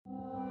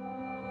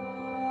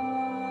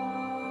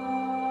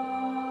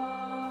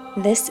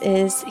This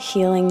is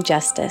Healing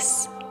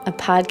Justice, a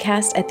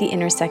podcast at the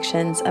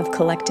intersections of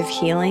collective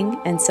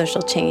healing and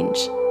social change.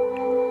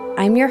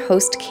 I'm your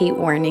host, Kate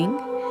Warning,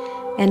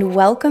 and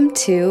welcome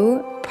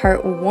to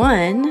part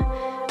 1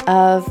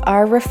 of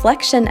our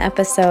reflection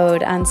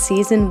episode on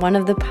season 1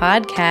 of the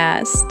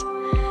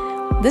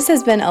podcast. This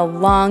has been a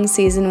long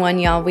season 1,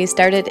 y'all. We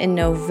started in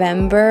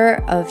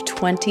November of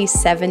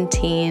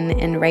 2017,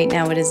 and right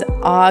now it is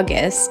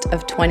August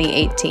of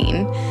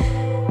 2018.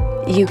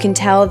 You can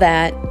tell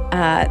that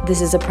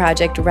this is a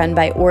project run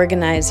by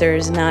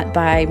organizers, not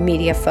by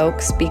media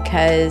folks,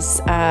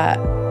 because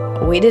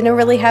we didn't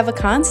really have a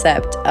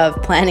concept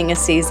of planning a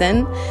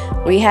season.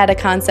 We had a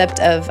concept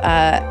of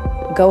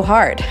go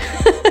hard.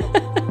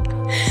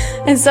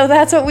 And so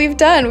that's what we've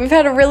done. We've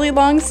had a really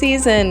long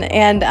season,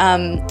 and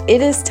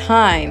it is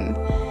time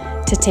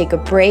to take a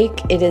break.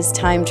 It is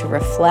time to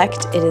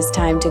reflect. It is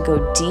time to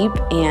go deep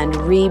and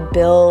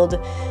rebuild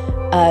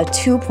a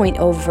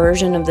 2.0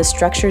 version of the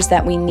structures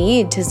that we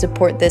need to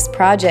support this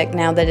project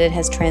now that it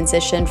has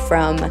transitioned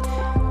from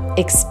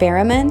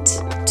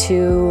experiment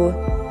to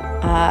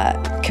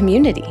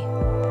community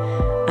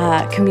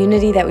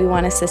that we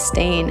want to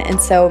sustain.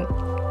 And so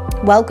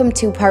welcome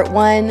to part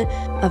 1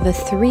 of a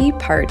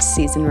 3-part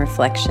season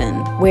reflection,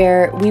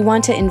 where we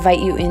want to invite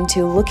you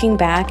into looking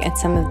back at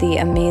some of the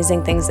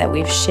amazing things that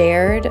we've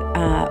shared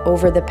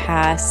over the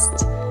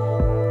past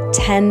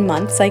 10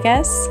 months, I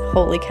guess.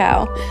 Holy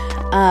cow.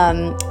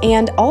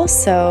 And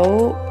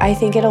also, I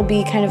think it'll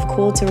be kind of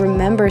cool to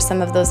remember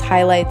some of those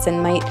highlights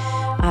and might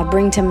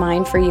bring to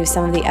mind for you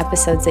some of the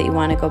episodes that you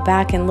want to go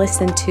back and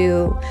listen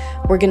to.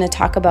 We're going to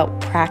talk about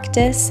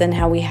practice and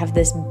how we have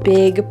this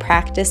big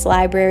practice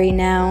library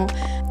now.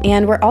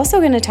 And we're also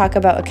going to talk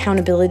about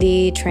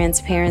accountability,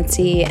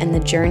 transparency, and the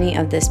journey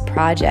of this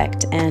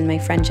project. And my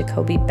friend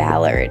Jacoby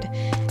Ballard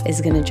is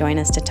going to join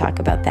us to talk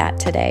about that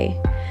today.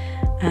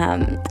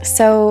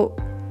 So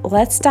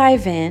let's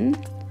dive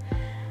in.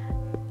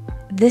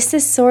 This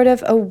is sort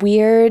of a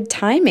weird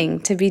timing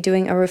to be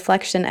doing a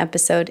reflection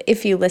episode.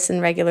 If you listen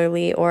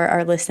regularly or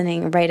are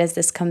listening right as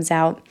this comes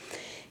out,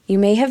 you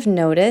may have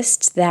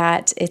noticed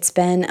that it's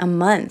been a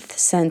month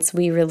since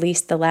we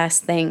released the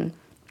last thing.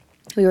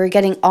 We were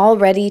getting all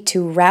ready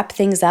to wrap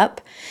things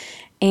up,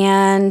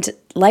 and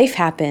life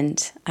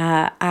happened.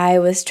 I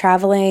was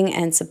traveling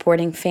and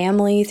supporting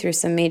family through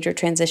some major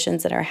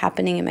transitions that are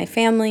happening in my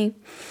family.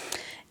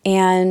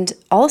 And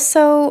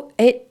also,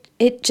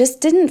 it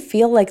just didn't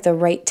feel like the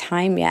right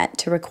time yet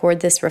to record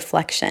this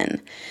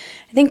reflection.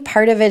 I think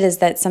part of it is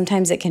that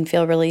sometimes it can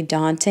feel really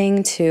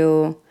daunting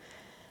to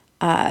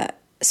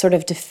sort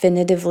of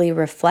definitively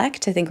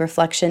reflect. I think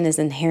reflection is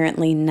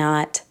inherently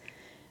not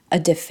a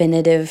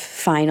definitive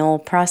final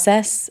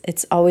process.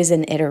 It's always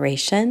an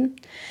iteration.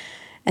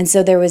 And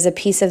so there was a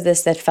piece of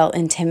this that felt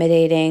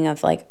intimidating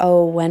of like,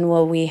 oh, when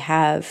will we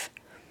have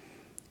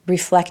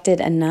reflected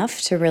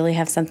enough to really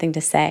have something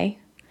to say?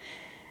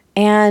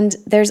 And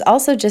there's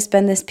also just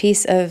been this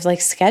piece of like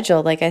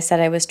schedule. Like I said,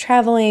 I was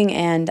traveling,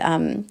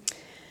 and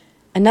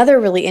another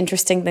really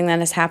interesting thing that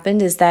has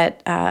happened is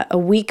that a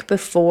week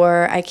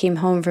before I came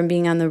home from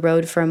being on the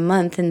road for a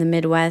month in the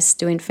Midwest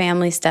doing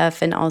family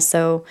stuff and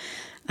also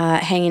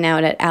hanging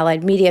out at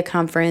Allied Media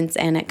Conference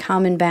and at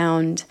Common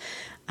Bound,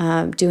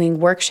 doing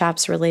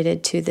workshops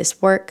related to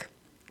this work,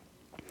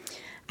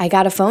 I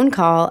got a phone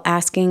call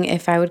asking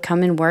if I would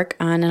come and work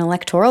on an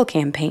electoral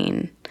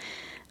campaign.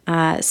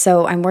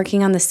 So I'm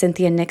working on the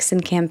Cynthia Nixon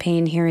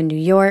campaign here in New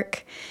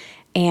York,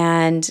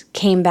 and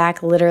came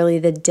back literally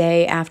the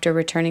day after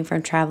returning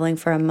from traveling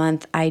for a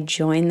month. I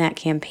joined that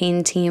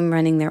campaign team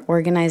running their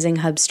organizing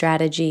hub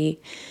strategy,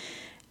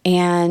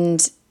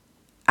 and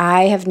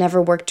I have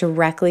never worked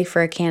directly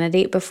for a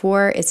candidate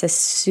before. It's a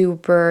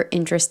super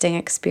interesting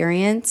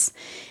experience,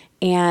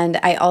 and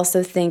I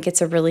also think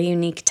it's a really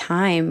unique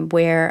time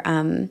where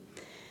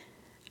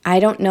I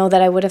don't know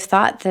that I would have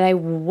thought that I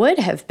would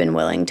have been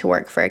willing to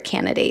work for a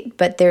candidate,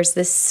 but there's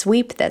this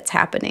sweep that's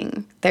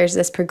happening. There's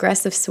this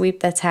progressive sweep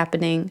that's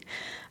happening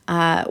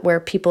where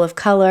people of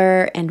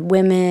color and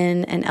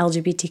women and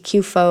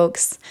LGBTQ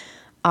folks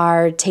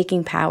are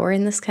taking power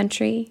in this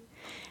country.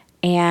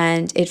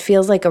 And it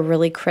feels like a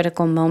really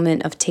critical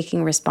moment of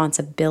taking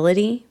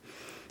responsibility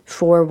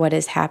for what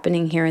is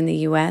happening here in the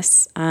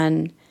U.S.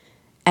 on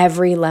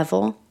every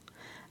level,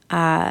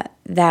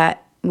 that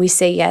we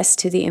say yes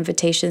to the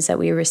invitations that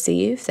we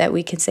receive, that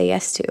we can say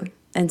yes to.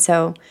 And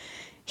so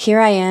here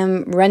I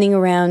am running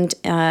around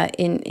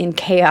in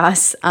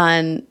chaos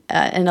on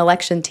an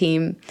election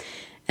team.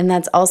 And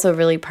that's also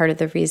really part of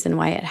the reason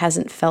why it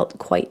hasn't felt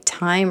quite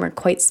time or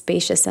quite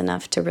spacious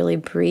enough to really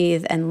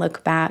breathe and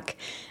look back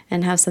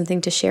and have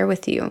something to share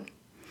with you.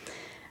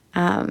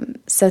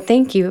 So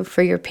thank you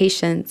for your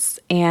patience.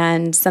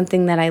 And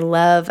something that I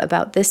love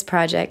about this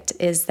project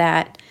is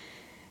that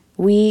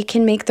we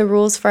can make the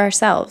rules for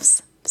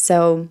ourselves.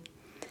 So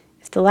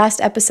if the last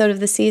episode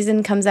of the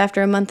season comes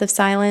after a month of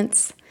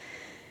silence,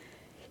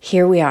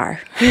 here we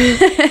are.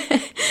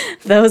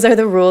 Those are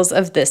the rules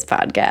of this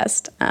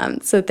podcast.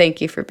 So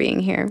thank you for being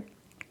here.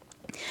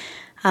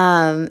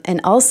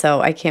 And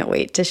also, I can't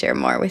wait to share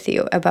more with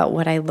you about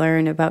what I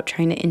learn about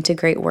trying to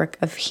integrate work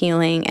of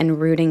healing and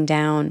rooting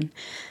down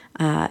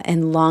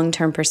and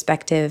long-term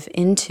perspective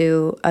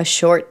into a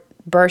short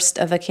burst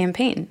of a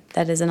campaign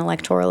that is an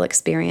electoral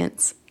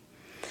experience.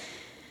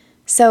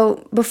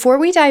 So before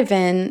we dive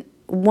in,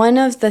 one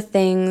of the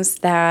things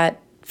that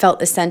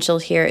felt essential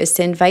here is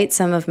to invite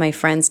some of my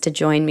friends to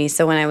join me.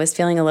 So when I was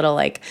feeling a little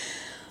like,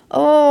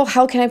 oh,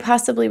 how can I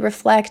possibly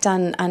reflect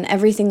on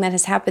everything that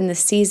has happened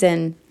this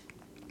season?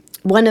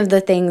 One of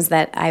the things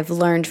that I've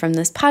learned from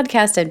this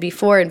podcast and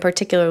before, and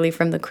particularly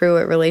from the crew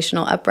at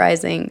Relational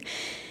Uprising,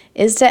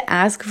 is to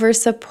ask for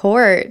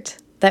support,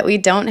 that we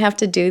don't have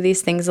to do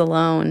these things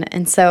alone.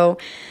 And so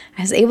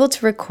I was able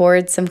to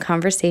record some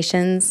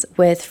conversations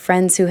with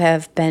friends who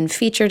have been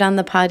featured on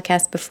the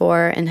podcast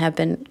before and have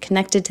been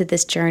connected to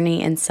this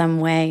journey in some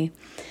way.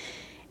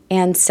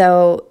 And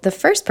so the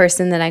first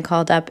person that I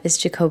called up is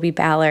Jacoby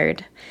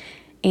Ballard.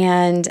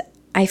 And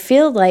I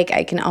feel like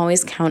I can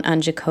always count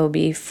on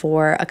Jacoby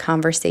for a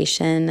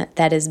conversation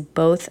that is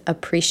both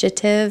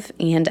appreciative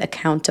and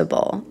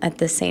accountable at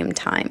the same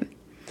time.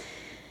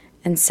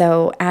 And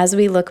so as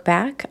we look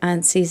back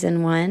on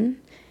season 1,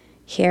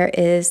 here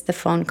is the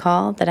phone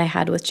call that I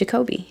had with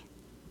Jacoby.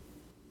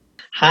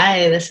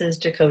 Hi, this is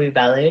Jacoby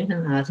Ballard.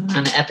 I'm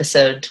on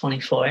episode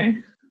 24,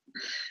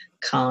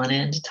 calling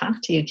in to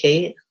talk to you,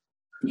 Kate.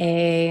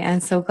 Hey,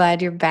 I'm so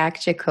glad you're back,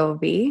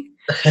 Jacoby.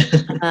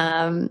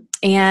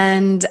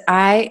 And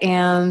I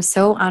am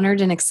so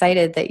honored and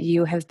excited that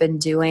you have been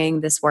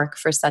doing this work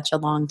for such a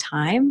long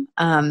time.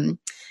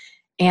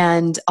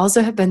 And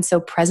also have been so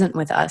present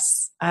with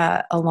us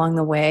along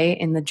the way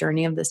in the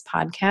journey of this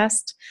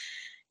podcast,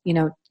 you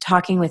know,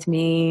 talking with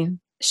me,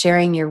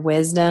 sharing your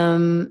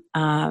wisdom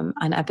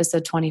on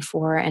episode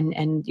 24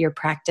 and your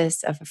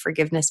practice of a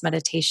forgiveness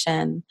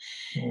meditation,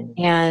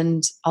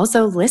 and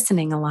also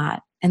listening a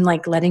lot and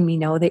like letting me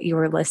know that you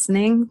were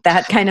listening.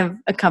 That kind of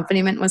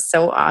accompaniment was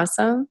so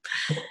awesome.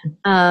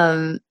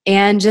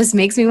 And just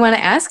makes me want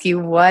to ask you,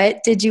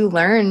 what did you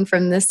learn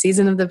from this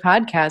season of the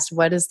podcast?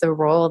 What is the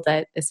role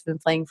that it's been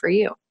playing for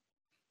you?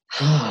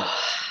 I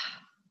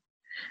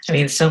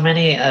mean, so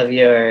many of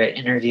your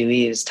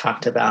interviewees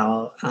talked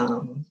about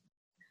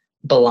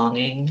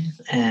belonging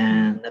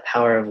and the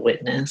power of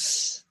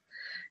witness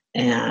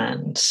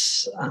and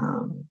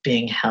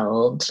being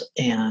held,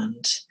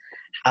 and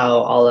how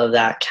all of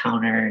that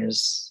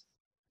counters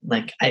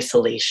like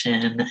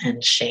isolation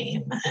and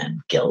shame and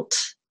guilt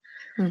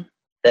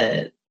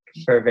that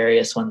for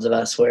various ones of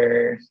us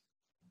were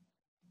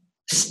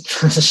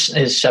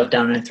is shoved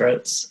down our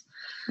throats.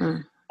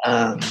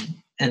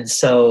 And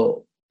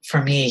so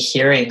for me,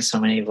 hearing so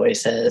many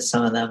voices,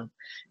 some of them,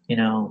 you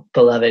know,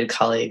 beloved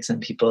colleagues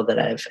and people that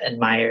I've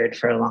admired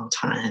for a long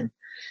time,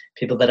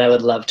 people that I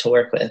would love to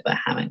work with but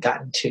haven't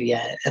gotten to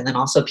yet, and then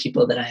also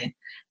people that I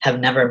have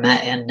never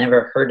met and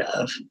never heard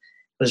of,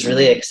 was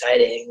really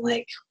exciting.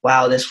 Like,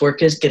 wow, this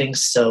work is getting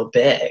so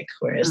big.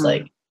 Whereas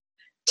like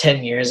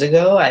 10 years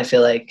ago, I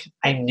feel like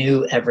I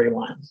knew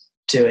everyone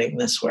doing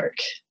this work.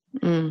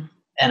 And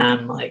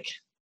I'm like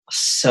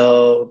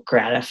so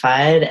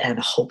gratified and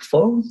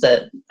hopeful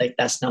that like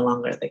that's no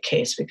longer the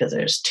case because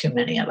there's too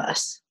many of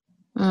us.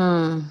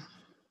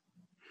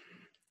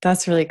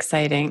 That's really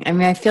exciting. I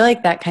mean, I feel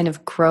like that kind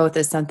of growth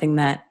is something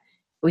that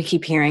we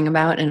keep hearing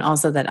about, and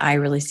also that I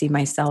really see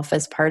myself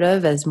as part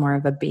of, as more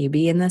of a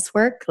baby in this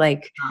work.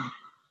 Like,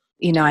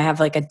 you know, I have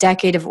like a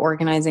decade of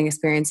organizing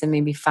experience and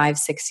maybe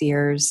 5-6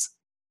 years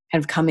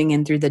kind of coming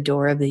in through the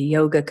door of the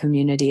yoga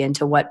community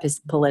into what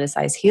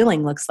politicized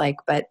healing looks like,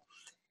 but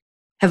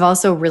have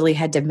also really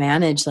had to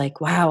manage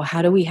like, wow,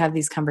 how do we have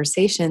these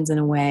conversations in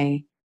a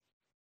way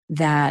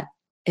that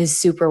is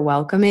super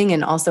welcoming?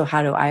 And also,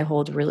 how do I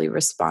hold really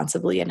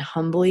responsibly and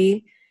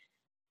humbly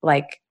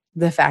like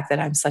the fact that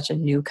I'm such a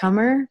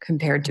newcomer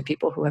compared to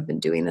people who have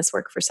been doing this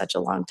work for such a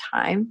long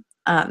time.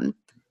 And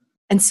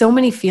so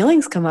many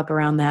feelings come up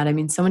around that. I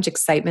mean, so much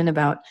excitement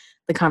about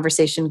the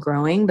conversation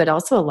growing, but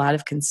also a lot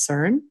of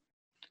concern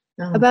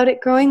about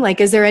it growing. Like,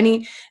 is there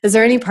any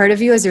part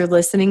of you as you're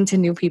listening to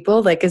new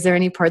people, like, is there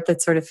any part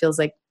that sort of feels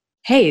like,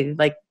 hey,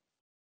 like,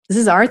 this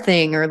is our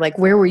thing, or like,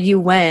 where were you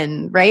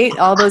when, right?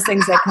 All those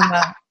things that come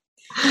up.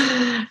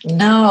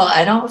 No,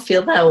 I don't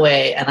feel that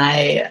way. And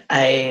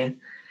I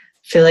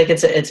feel like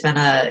it's been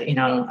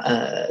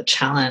a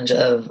challenge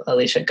of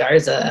Alicia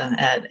Garza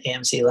at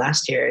AMC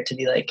last year to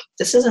be like,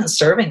 this isn't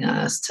serving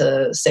us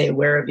to say,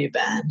 where have you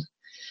been?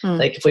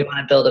 Like, if we want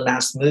to build a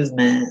mass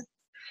movement,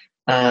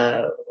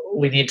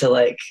 we need to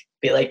like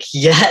be like,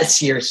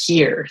 yes, you're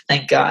here.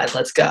 Thank God.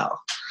 Let's go.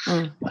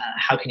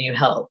 How can you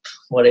help?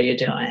 What are you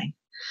doing?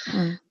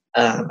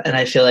 And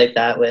I feel like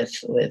that with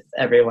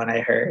everyone I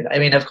heard. I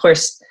mean, of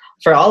course,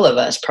 for all of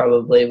us,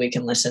 probably we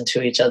can listen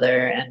to each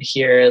other and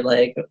hear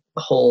like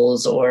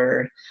holes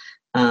or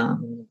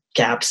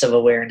gaps of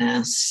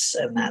awareness.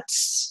 And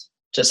that's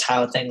just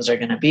how things are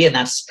going to be. And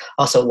that's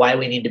also why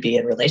we need to be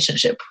in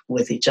relationship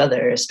with each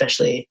other,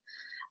 especially,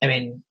 I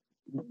mean,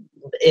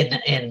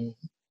 in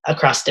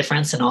across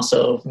difference and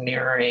also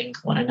mirroring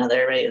one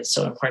another, right? It's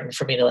so important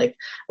for me to like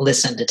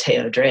listen to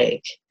Teo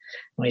Drake.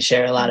 We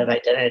share a lot of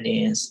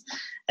identities.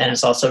 And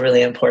it's also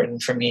really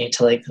important for me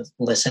to like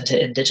listen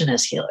to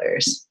Indigenous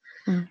healers.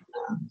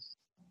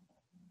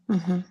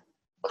 Mm-hmm.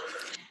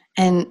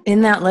 And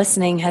in that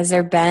listening, has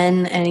there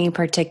been any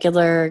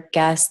particular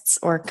guests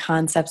or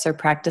concepts or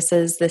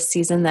practices this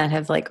season that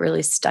have like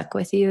really stuck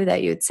with you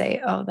that you'd say,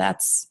 oh,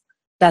 that's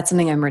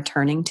something I'm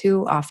returning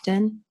to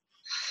often?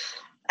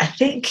 I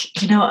think,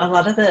 a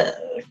lot of the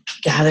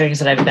gatherings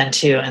that I've been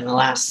to in the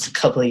last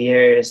couple of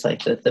years,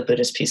 like the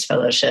Buddhist Peace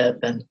Fellowship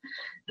and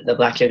the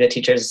Black Yoga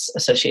Teachers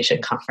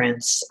Association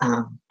conference,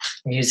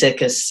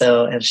 music is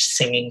and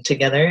singing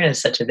together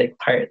is such a big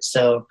part.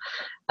 So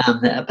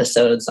the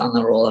episodes on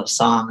the role of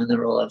song and the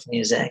role of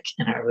music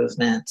in our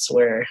movements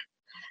were,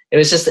 it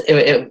was just,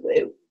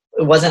 it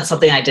wasn't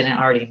something I didn't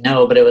already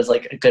know, but it was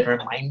like a good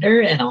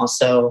reminder. And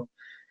also,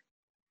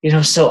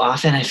 so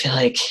often I feel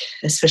like,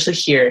 especially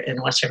here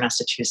in Western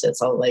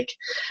Massachusetts, I'll like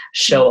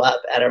show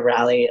up at a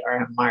rally or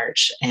a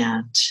march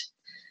and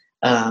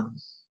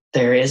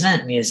there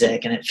isn't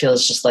music and it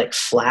feels just like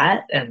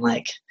flat and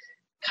like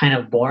kind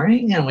of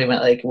boring. And we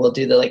might like, we'll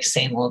do the like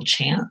same old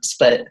chants,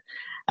 but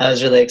I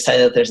was really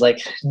excited that there's like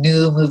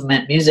new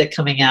movement music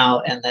coming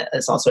out, and that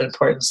it's also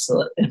important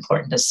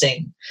to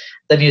sing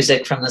the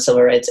music from the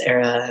civil rights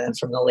era and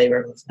from the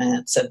labor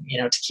movements, and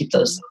to keep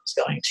those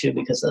songs going too,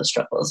 because those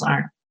struggles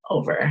aren't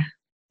over.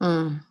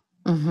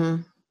 Mm-hmm.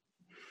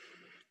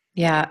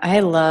 Yeah,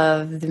 I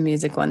love the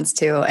music ones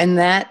too, and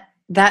that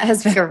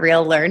has been a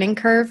real learning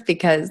curve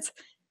because,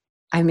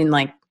 I mean,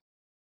 like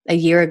a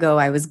year ago,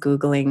 I was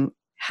Googling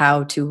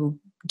how to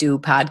do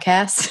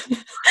podcasts.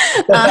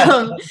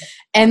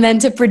 And then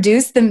to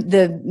produce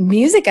the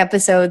music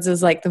episodes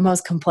was like the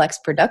most complex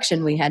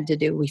production we had to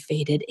do. We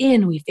faded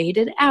in, we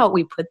faded out,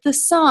 we put the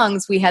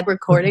songs, we had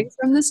recordings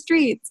from the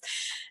streets.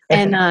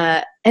 And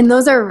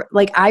those are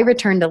like, I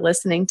returned to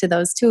listening to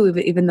those too,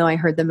 even though I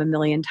heard them a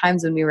million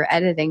times when we were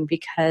editing,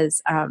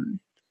 because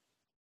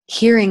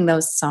hearing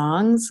those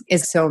songs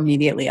is so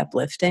immediately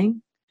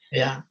uplifting.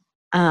 Yeah.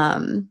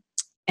 And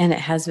it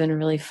has been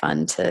really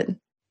fun to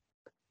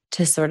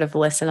sort of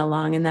listen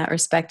along in that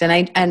respect.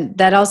 And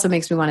that also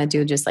makes me want to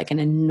do just like an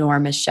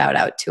enormous shout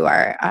out to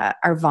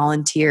our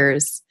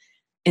volunteers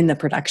in the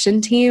production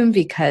team,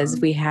 because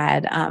we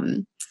had,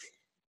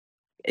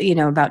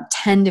 about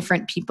 10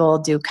 different people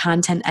do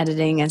content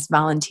editing as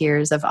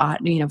volunteers for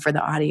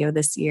the audio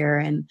this year.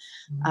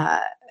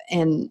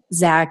 And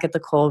Zach at the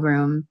Coal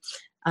Room,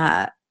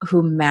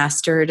 who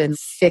mastered and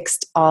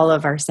fixed all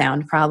of our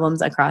sound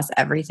problems across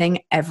everything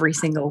every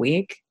single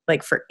week,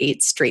 like for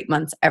 8 straight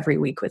months, every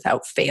week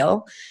without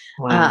fail.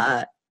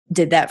 Wow.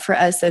 Did that for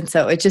us. And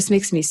so it just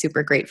makes me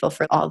super grateful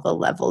for all the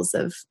levels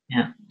of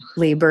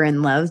labor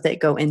and love that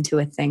go into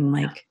a thing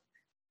like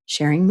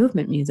sharing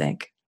movement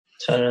music.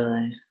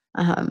 Totally.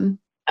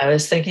 I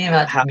was thinking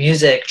about how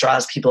music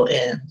draws people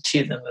in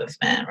to the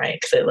movement, right?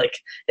 Because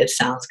it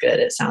sounds good,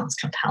 it sounds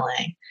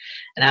compelling.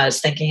 And I was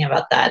thinking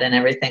about that and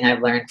everything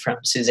I've learned from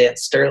Suzanne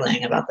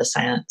Sterling about the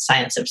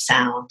science of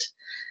sound,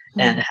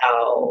 and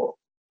how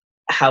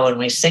when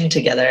we sing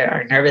together,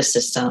 our nervous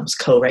systems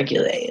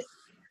co-regulate.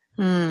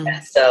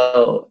 And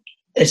so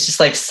it's just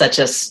like such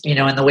a,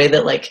 in the way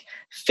that like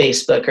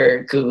Facebook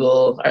or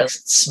Google are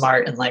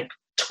smart and like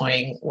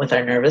toying with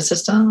our nervous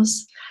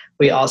systems,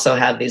 we also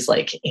have these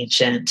like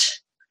ancient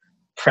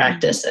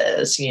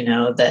practices,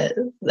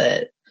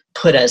 that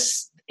put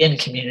us in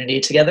community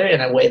together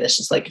in a way that's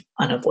just like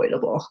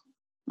unavoidable.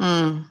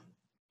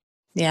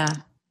 Yeah,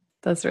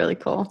 that's really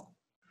cool.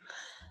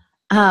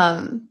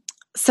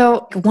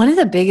 So one of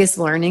the biggest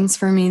learnings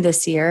for me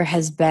this year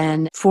has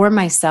been for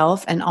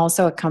myself, and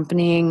also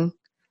accompanying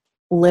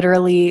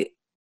literally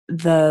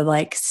the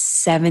like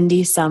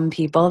 70 some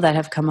people that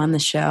have come on the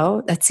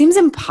show. That seems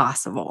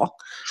impossible,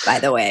 by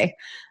the way.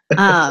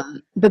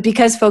 But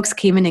because folks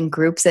came in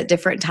groups at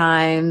different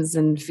times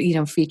and,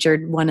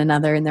 featured one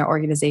another in their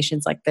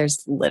organizations, like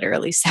there's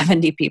literally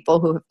 70 people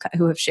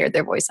who have shared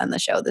their voice on the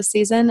show this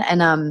season.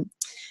 And,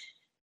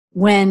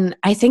 when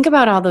I think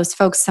about all those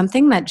folks,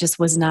 something that just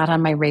was not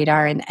on my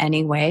radar in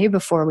any way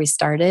before we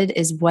started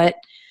is what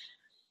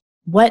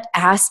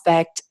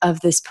aspect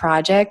of this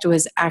project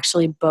was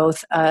actually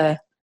both a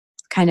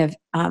kind of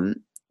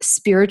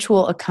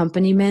spiritual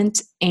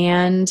accompaniment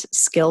and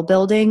skill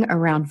building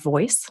around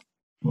voice.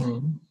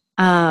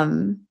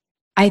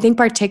 I think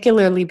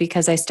particularly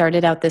because I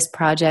started out this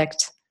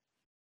project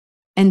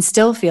and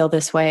still feel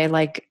this way,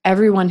 like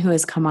everyone who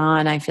has come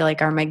on, I feel like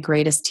are my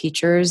greatest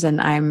teachers, and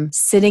I'm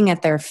sitting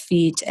at their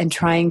feet and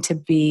trying to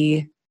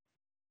be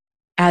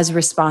as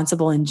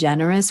responsible and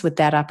generous with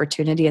that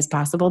opportunity as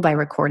possible by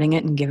recording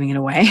it and giving it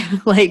away.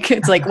 Like,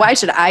 it's like, why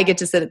should I get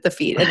to sit at the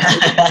feet?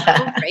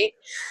 Right?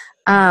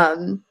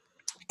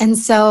 And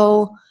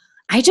so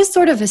I just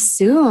sort of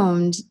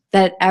assumed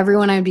that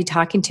everyone I'd be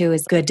talking to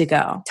is good to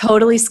go,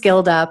 totally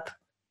skilled up,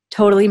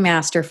 totally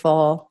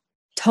masterful,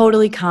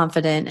 totally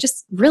confident,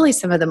 just really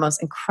some of the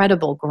most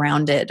incredible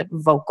grounded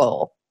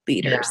vocal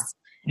leaders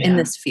in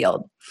this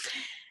field.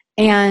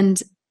 And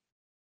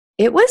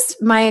it was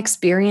my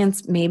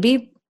experience,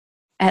 maybe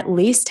at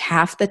least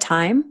half the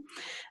time,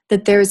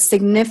 that there's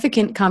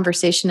significant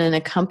conversation and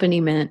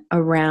accompaniment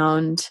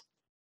around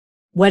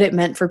what it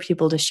meant for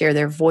people to share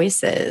their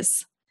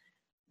voices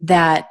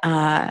that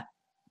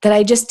that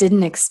I just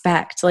didn't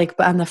expect. Like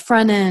on the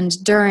front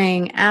end,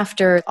 during,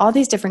 after, all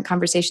these different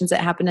conversations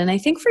that happened. And I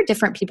think for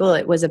different people,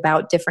 it was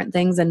about different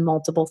things and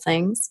multiple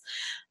things.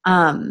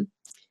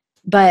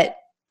 But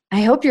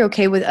I hope you're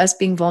okay with us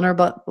being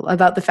vulnerable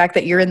about the fact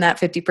that you're in that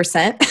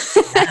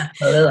 50%. Yeah,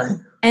 totally.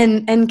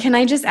 And can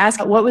I just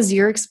ask, what was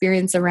your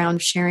experience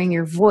around sharing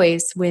your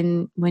voice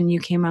when you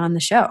came on the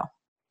show?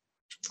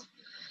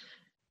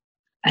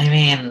 I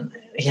mean,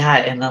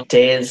 yeah, in the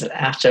days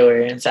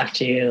afterwards,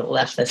 after you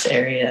left this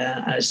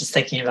area, I was just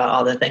thinking about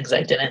all the things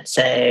I didn't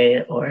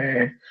say,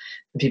 or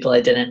the people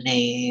I didn't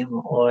name,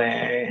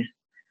 or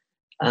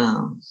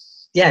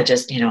yeah,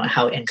 just,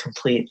 how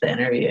incomplete the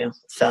interview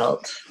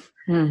felt.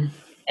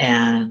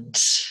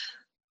 And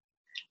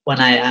when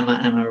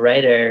I'm a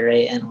writer,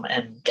 right, and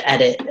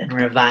edit and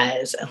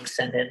revise and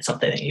send in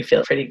something that you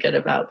feel pretty good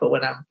about, but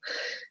when I'm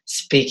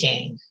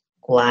speaking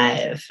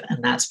live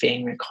and that's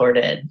being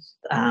recorded,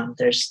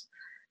 there's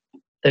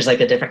like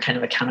a different kind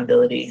of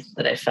accountability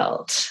that I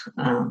felt,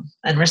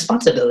 and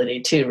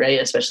responsibility too, right?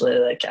 Especially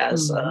like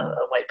as a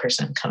white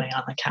person coming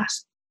on the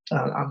cast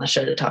on the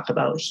show to talk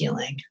about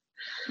healing.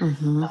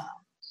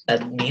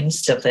 That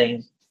means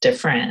something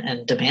different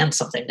and demands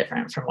something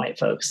different from white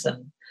folks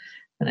than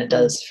it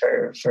does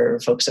for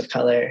folks of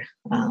color.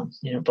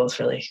 Both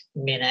really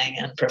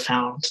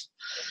meaningful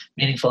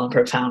and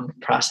profound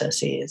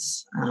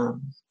processes.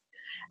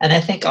 And I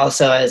think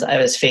also as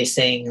I was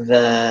facing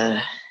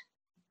the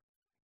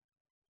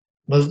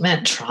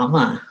movement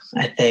trauma,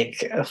 I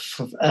think,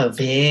 of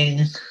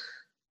being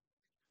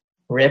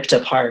ripped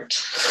apart.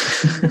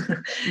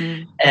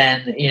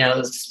 And,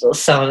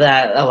 some of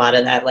that, a lot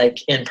of that, like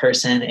in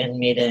person, in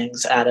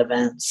meetings, at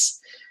events,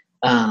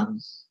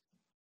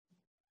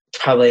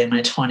 probably in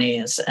my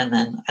 20s. And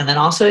then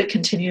also it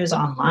continues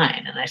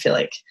online. And I feel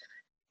like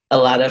a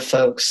lot of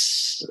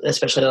folks,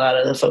 especially a lot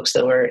of the folks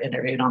that were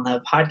interviewed on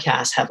the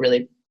podcast, have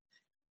really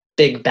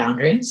big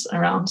boundaries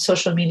around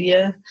social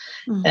media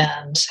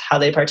and how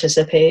they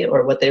participate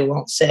or what they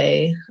won't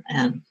say.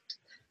 And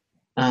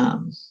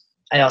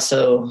I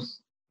also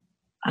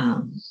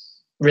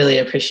really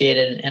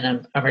appreciated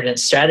in Emergent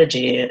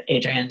Strategy,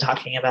 Adrienne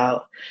talking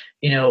about,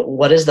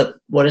 what is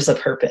the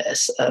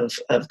purpose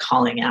of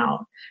calling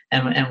out,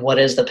 and what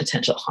is the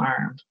potential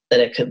harm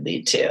that it could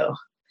lead to.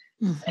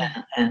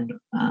 And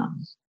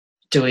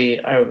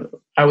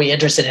are we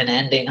interested in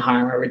ending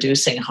harm or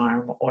reducing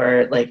harm,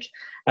 or like,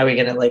 are we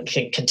going to like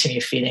continue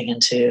feeding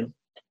into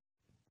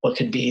what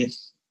could be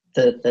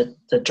the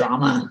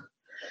drama,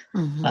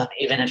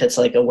 even if it's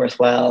like a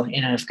worthwhile,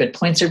 if good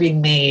points are being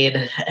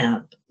made,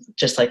 and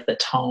just like the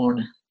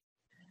tone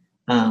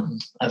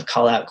of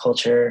call out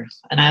culture.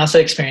 And I also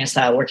experienced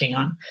that working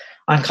on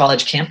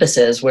college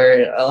campuses,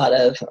 where a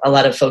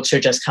lot of folks are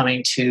just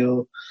coming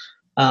to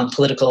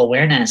political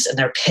awareness, and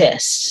they're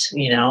pissed,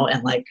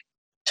 and like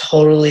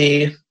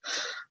totally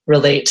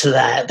relate to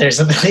that. There's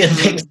a million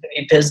things to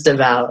be pissed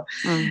about.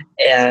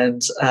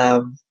 And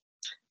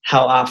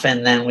how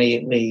often then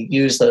we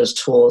use those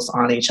tools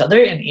on each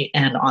other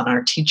and on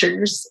our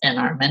teachers and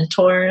our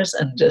mentors,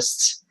 and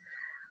just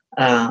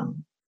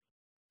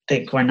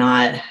think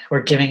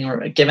we're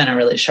given a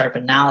really sharp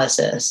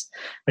analysis,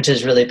 which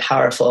is really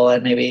powerful,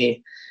 and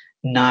maybe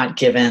not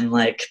given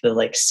like the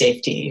like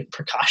safety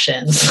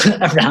precautions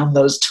around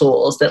those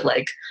tools that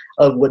like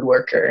a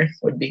woodworker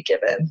would be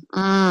given.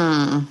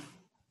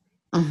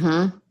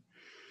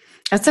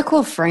 That's a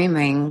cool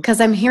framing, because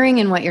I'm hearing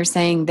in what you're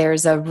saying,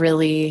 there's a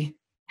really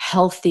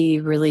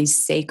healthy, really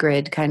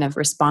sacred kind of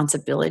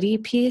responsibility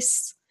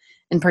piece,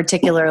 and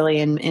particularly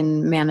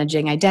in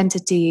managing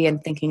identity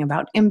and thinking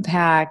about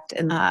impact,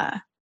 and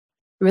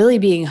really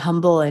being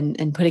humble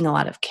and putting a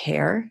lot of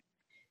care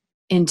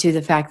into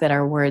the fact that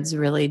our words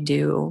really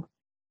do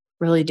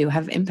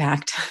have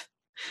impact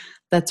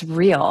that's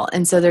real.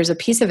 And so there's a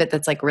piece of it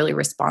that's like really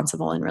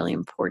responsible and really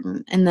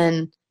important. And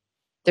then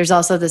there's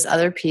also this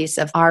other piece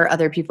of, are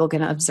other people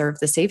going to observe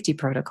the safety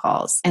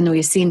protocols? And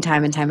we've seen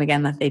time and time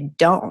again that they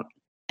don't.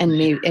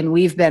 And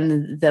we've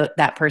been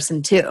that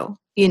person too,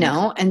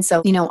 And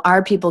so,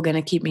 are people going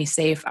to keep me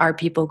safe? Are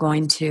people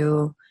going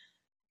to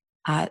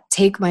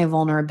take my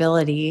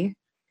vulnerability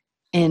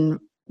in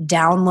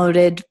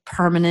downloaded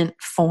permanent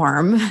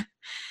form?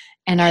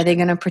 And are they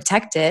going to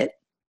protect it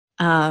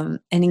and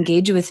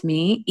engage with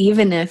me,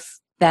 even if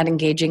that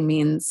engaging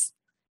means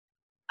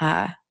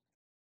a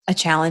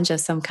challenge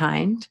of some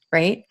kind,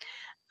 right?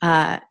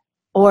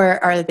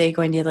 Or are they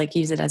going to like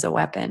use it as a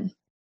weapon?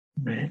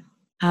 Right.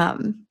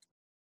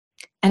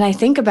 And I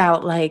think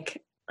about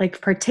like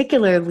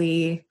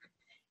particularly,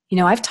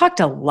 I've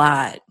talked a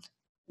lot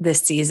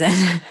this season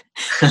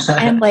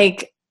and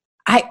like,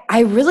 I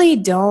really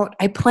don't,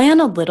 I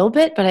plan a little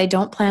bit, but I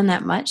don't plan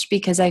that much,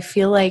 because I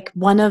feel like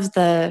one of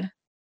the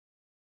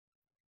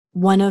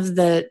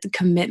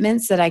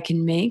commitments that I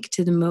can make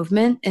to the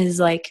movement is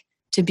like,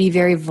 to be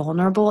very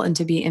vulnerable and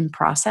to be in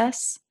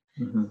process.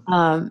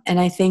 And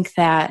I think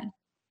that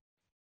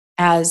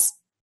as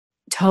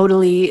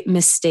totally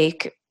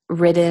mistake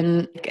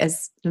ridden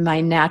as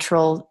my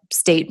natural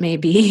state may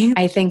be,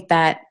 I think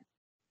that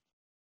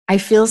I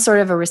feel sort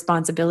of a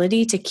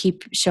responsibility to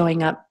keep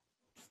showing up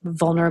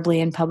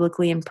vulnerably and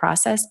publicly in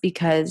process,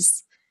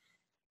 because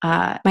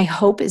my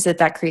hope is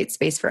that creates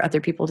space for other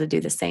people to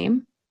do the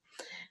same.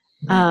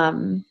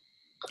 And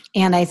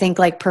I think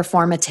like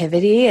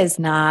performativity is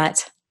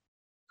not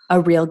a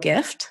real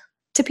gift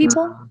to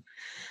people.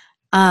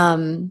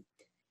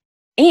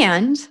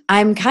 And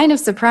I'm kind of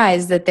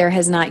surprised that there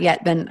has not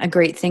yet been a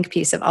great think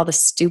piece of all the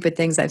stupid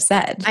things I've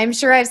said. I'm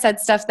sure I've said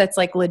stuff that's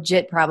like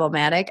legit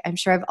problematic. I'm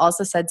sure I've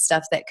also said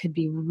stuff that could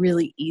be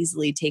really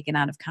easily taken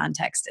out of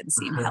context and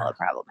seem hella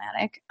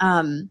problematic.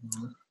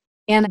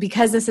 And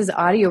because this is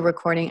audio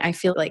recording, I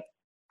feel like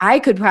I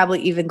could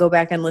probably even go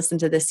back and listen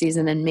to this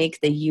season and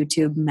make the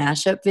YouTube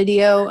mashup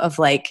video of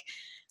like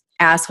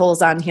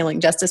assholes on Healing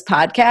Justice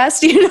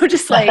podcast,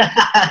 just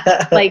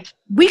like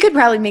we could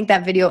probably make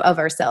that video of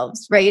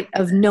ourselves, right?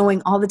 Of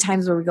knowing all the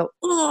times where we go,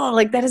 oh,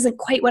 like that isn't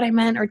quite what I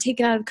meant, or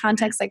taken out of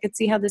context, I could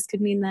see how this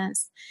could mean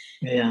this.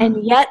 Yeah.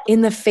 And yet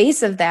in the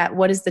face of that,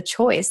 what is the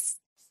choice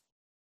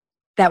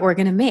that we're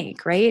going to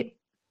make, right?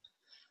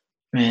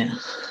 Right.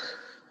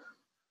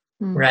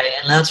 Right.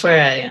 And that's where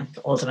I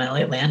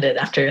ultimately landed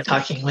after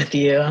talking with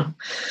you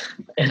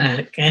in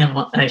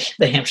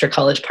the Hampshire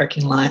College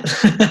parking lot.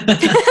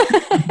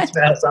 That's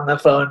where I was on the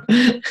phone,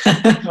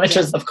 which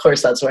was, of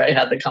course, that's where I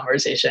had the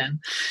conversation,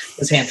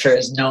 because Hampshire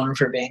is known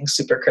for being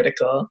super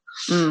critical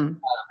and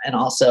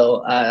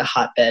also a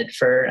hotbed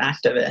for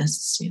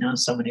activists.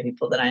 So many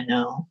people that I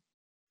know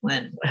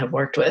and have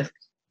worked with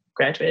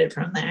graduated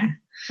from there.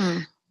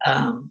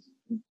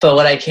 But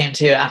what I came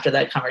to after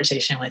that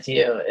conversation with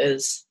you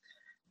is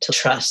to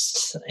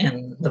trust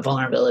in the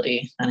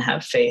vulnerability and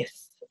have faith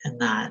in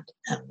that,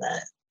 and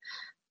that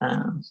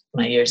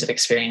my years of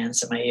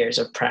experience and my years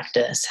of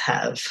practice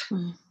have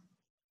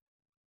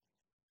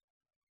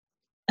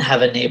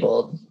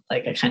enabled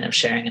like a kind of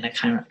sharing and a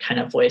kind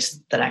of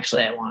voice that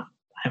actually I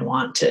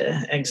want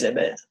to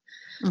exhibit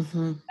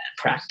and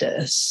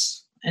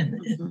practice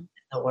in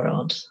the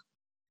world.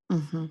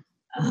 And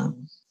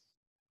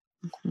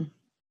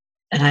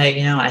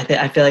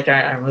I feel like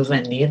our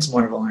movement needs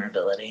more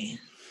vulnerability.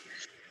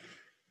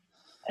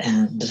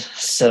 And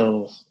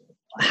so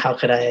how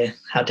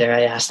dare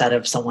I ask that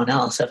of someone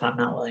else if I'm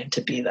not willing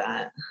to be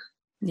that?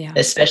 Yeah.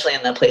 Especially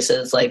in the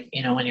places like,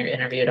 when you're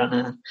interviewed on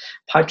a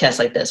podcast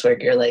like this, where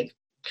you're like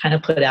kind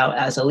of put out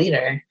as a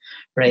leader,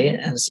 right?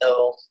 And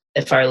so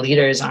if our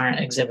leaders aren't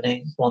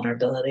exhibiting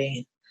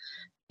vulnerability,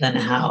 then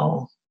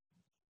how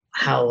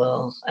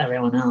will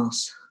everyone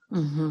else?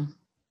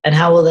 And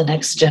how will the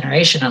next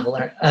generation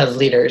of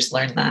leaders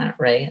learn that,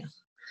 right?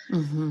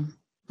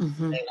 I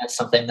think that's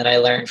something that I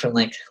learned from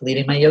like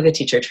leading my yoga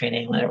teacher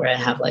training, where I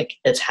have like,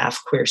 it's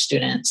half queer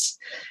students,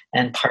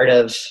 and part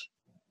of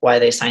why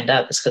they signed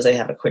up is because they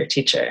have a queer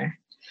teacher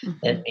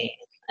in me.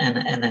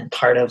 And then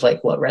part of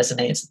like what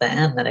resonates at the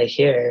end that I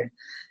hear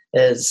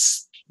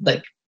is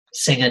like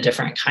seeing a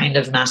different kind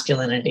of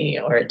masculinity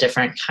or a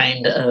different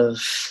kind of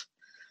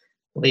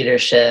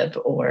leadership,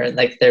 or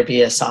like there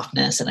be a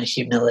softness and a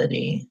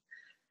humility,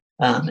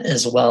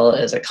 as well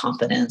as a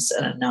confidence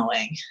and a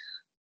knowing.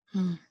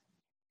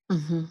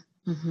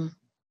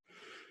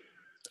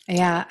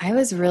 Yeah, I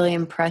was really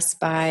impressed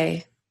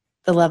by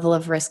the level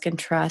of risk and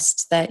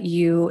trust that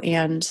you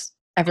and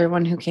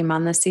everyone who came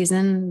on this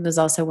season was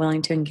also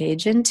willing to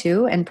engage in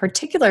too, and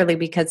particularly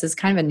because it's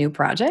kind of a new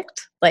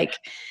project. Like,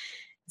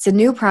 it's a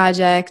new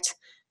project.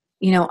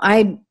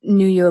 I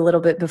knew you a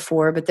little bit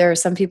before, but there are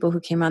some people who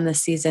came on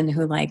this season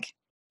who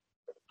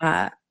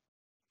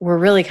were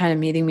really kind of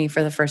meeting me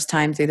for the first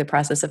time through the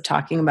process of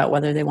talking about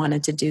whether they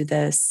wanted to do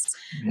this.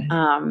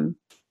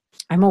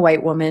 I'm a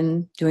white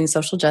woman doing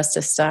social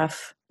justice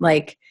stuff.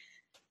 Like,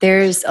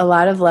 there's a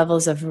lot of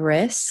levels of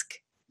risk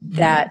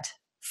that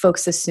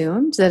folks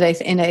assumed that I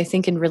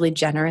think in really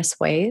generous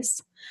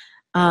ways,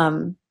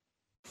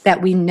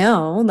 that we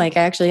know. Like,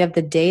 I actually have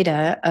the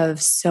data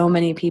of so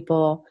many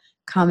people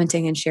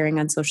commenting and sharing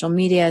on social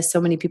media,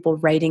 so many people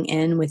writing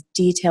in with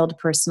detailed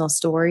personal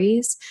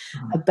stories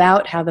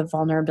about how the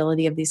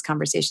vulnerability of these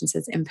conversations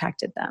has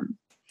impacted them.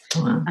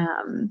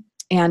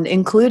 And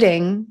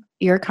including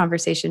your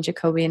conversation,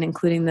 Jacoby, and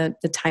including the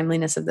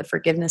timeliness of the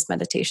forgiveness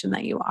meditation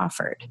that you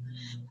offered.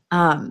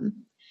 And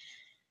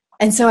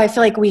so I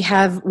feel like we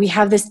have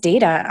this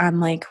data on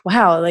like,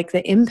 wow, like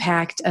the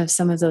impact of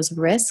some of those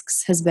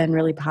risks has been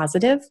really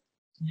positive.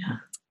 Yeah.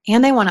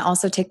 And I want to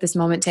also take this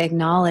moment to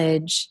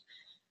acknowledge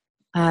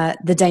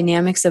the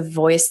dynamics of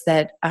voice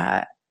that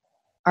are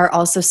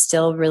also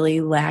still really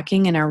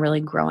lacking and are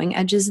really growing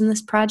edges in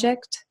this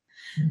project.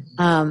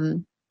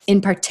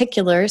 In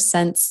particular,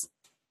 since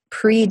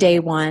pre-day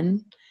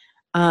one,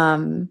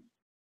 the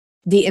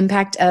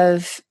impact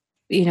of,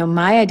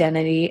 my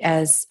identity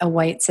as a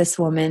white cis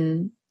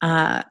woman,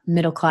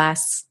 middle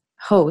class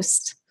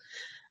host,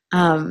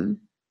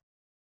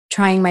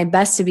 trying my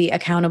best to be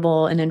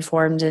accountable and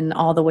informed in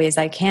all the ways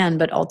I can,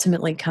 but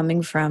ultimately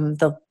coming from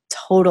the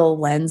total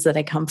lens that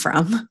I come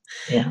from.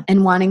 Yeah.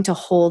 And wanting to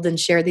hold and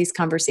share these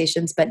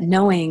conversations, but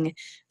knowing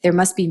there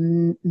must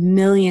be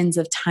millions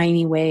of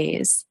tiny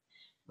ways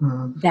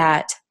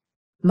that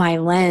my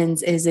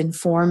lens is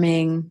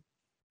informing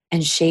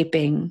and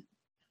shaping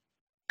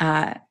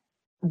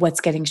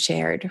what's getting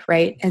shared,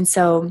 right? And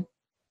so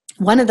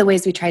one of the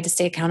ways we tried to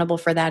stay accountable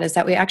for that is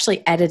that we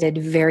actually edited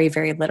very,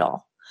 very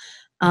little.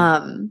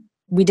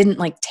 We didn't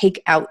like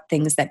take out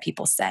things that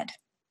people said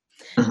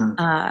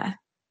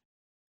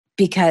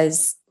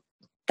because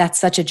that's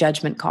such a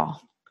judgment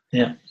call.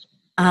 Yeah.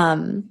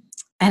 And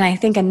I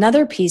think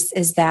another piece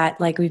is that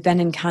like we've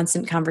been in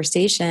constant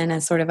conversation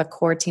as sort of a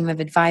core team of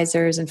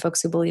advisors and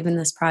folks who believe in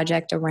this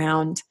project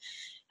around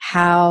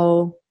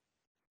how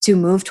to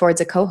move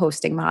towards a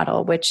co-hosting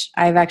model, which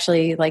I've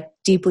actually like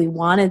deeply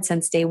wanted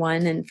since day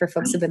one. And for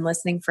folks who've been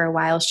listening for a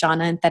while,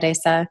 Shauna and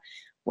Teresa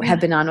have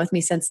been on with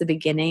me since the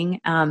beginning.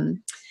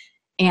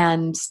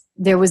 And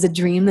there was a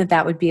dream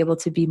that would be able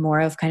to be more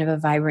of kind of a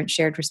vibrant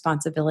shared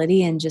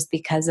responsibility. And just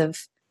because of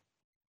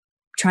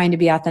trying to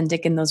be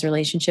authentic in those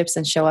relationships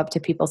and show up to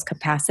people's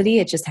capacity,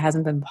 it just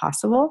hasn't been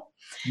possible.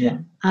 Yeah.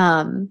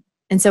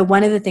 And so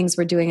one of the things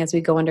we're doing as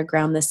we go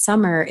underground this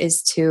summer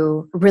is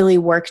to really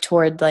work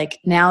toward like,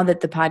 now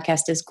that the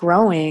podcast is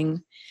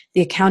growing,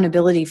 the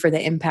accountability for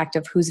the impact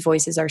of whose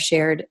voices are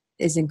shared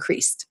is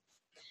increased.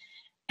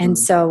 And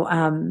so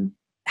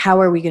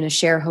how are we going to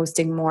share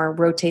hosting more,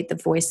 rotate the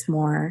voice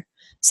more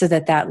so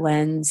that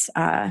lens,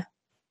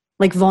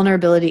 like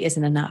vulnerability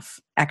isn't enough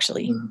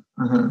actually,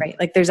 right?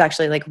 Like there's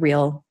actually like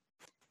real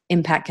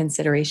impact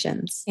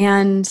considerations.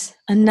 And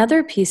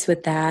another piece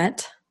with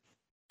that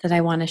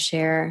I want to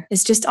share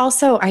is just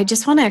also, I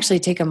just want to actually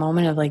take a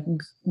moment of like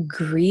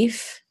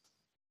grief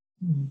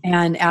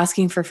and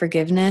asking for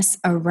forgiveness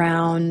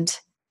around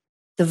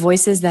the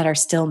voices that are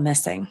still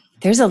missing.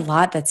 There's a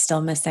lot that's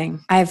still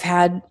missing. I've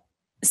had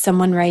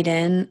someone write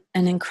in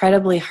an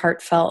incredibly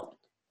heartfelt,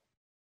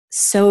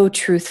 so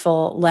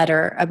truthful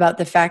letter about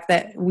the fact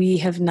that we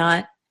have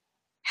not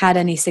had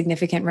any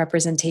significant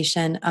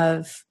representation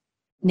of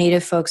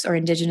Native folks or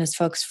Indigenous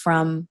folks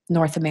from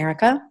North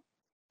America.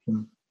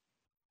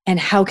 And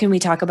how can we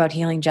talk about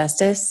healing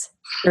justice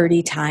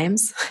 30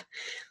 times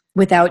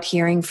without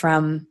hearing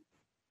from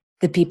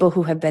the people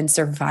who have been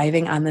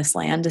surviving on this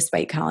land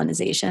despite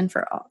colonization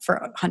for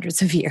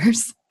hundreds of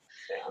years?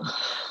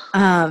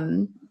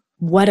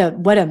 What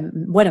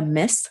a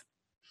miss.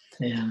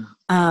 Yeah.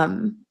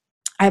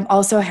 I've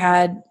also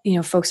had,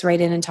 folks write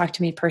in and talk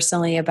to me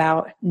personally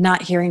about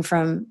not hearing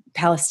from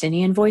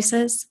Palestinian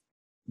voices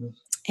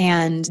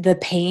and the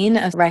pain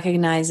of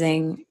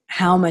recognizing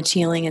how much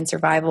healing and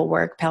survival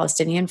work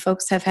Palestinian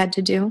folks have had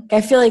to do.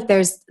 I feel like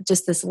there's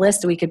just this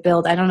list we could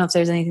build. I don't know if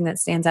there's anything that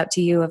stands out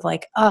to you of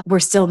like, oh, we're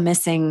still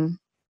missing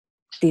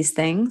these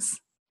things.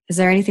 Is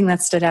there anything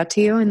that stood out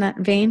to you in that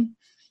vein?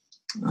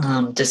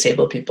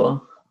 Disabled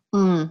people.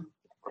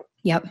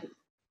 Yep.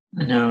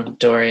 I know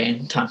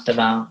Dory talked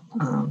about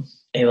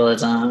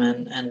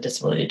ableism and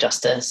disability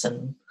justice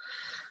and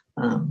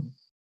I'm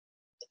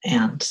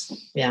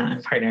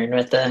partnering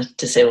with a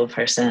disabled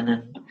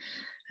person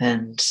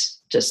and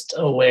just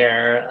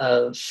aware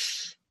of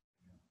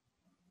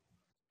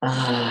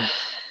I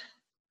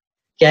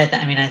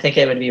think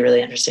it would be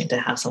really interesting to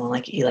have someone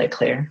like Eli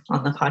Clare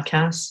on the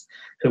podcast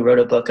who wrote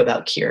a book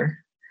about cure,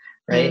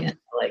 right? And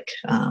like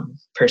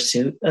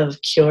pursuit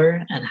of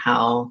cure and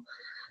how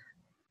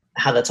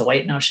that's a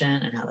white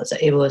notion and how that's an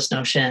ableist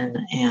notion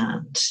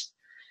and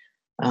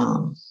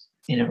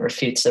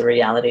refutes the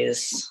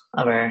realities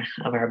of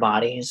our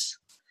bodies.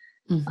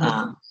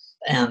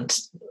 And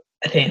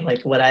I think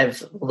like what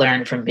I've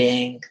learned from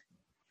being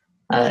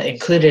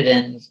included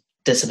in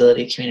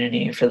disability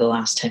community for the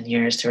last 10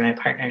 years through my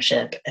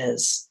partnership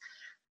is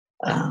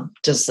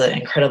just the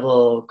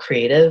incredible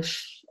creative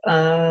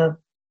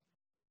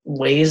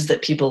ways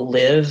that people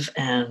live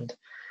and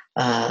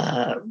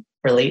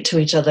relate to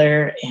each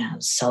other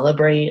and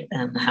celebrate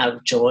and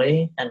have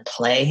joy and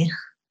play.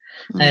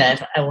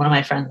 One of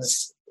my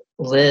friends,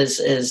 Liz,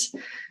 is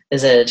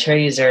a chair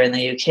user in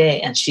the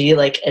UK, and she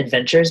like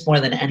adventures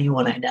more than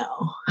anyone I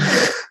know.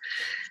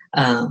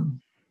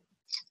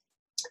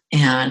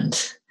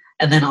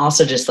 And then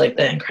also just like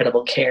the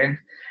incredible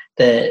care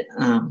that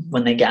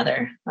when they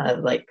gather,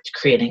 like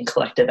creating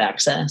collective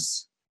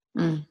access.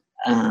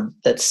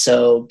 That's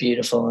so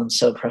beautiful and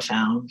so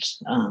profound.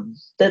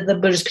 The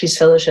Buddhist Peace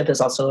Fellowship is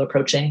also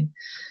approaching.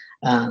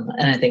 And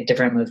I think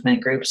different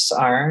movement groups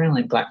are,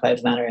 like Black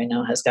Lives Matter, I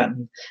know has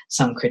gotten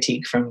some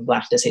critique from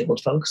Black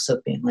disabled folks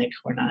of being like,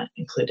 we're not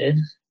included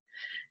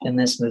in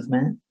this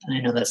movement. And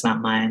I know that's not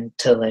mine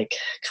to like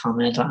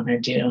comment on or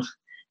do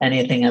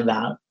anything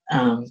about.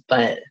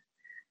 But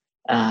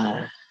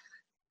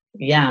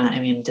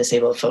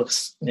disabled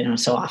folks,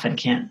 so often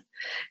can't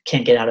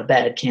get out of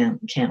bed,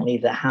 can't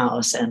leave the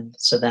house, and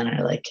so then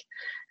are like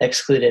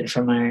excluded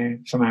from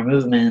our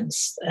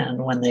movements.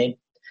 And when they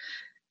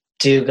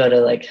do go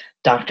to like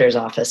doctor's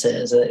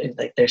offices,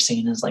 like they're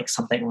seen as like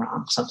something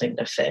wrong, something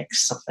to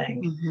fix,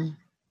 something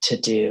to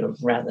do,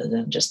 rather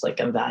than just like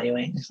a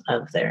valuing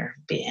of their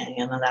being.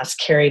 And then that's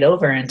carried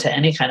over into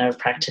any kind of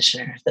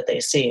practitioner that they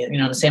see,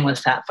 the same with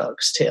fat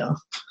folks too.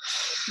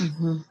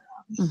 And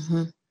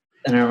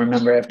I don't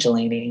remember if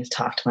Jelani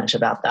talked much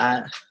about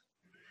that.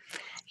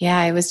 Yeah,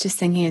 I was just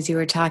thinking as you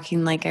were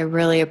talking, like I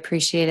really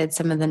appreciated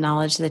some of the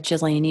knowledge that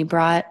Jelani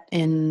brought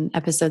in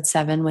episode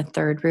 7 with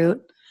Third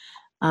Root.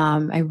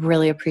 I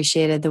really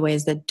appreciated the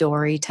ways that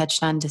Dory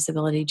touched on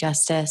disability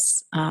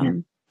justice,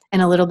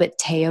 and a little bit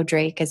Teo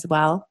Drake as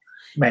well,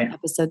 right?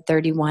 Episode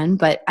 31.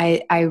 But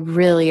I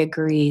really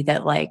agree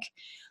that like,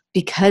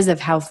 because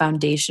of how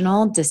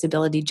foundational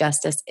disability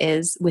justice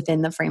is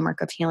within the framework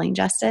of healing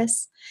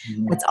justice,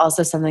 it's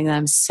also something that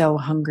I'm so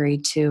hungry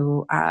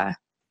to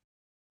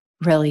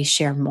really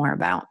share more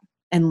about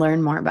and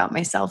learn more about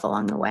myself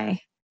along the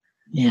way.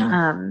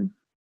 Yeah.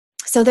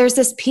 So there's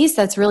this piece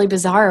that's really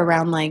bizarre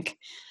around like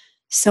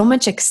so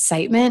much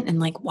excitement and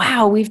like,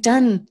 wow, we've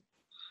done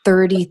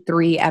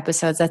 33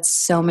 episodes. That's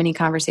so many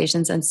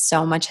conversations and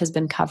so much has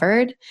been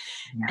covered.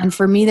 Yeah. And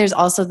for me, there's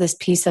also this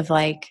piece of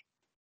like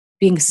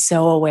being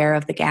so aware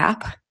of the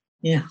gap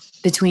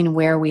between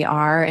where we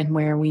are and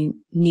where we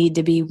need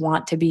to be,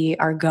 want to be,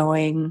 are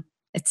going,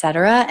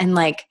 etc. And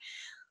like,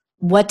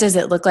 what does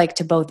it look like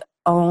to both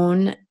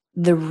own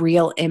the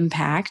real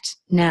impact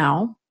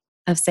now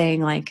of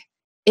saying like,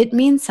 it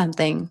means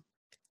something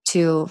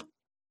to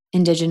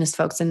Indigenous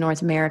folks in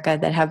North America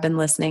that have been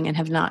listening and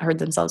have not heard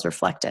themselves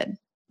reflected.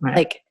 Right.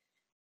 Like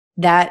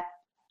that,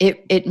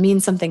 it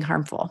means something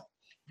harmful.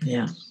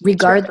 Yeah.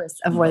 Regardless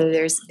of whether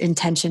there's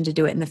intention to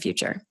do it in the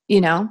future,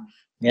 Yeah.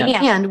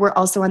 And we're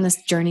also on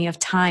this journey of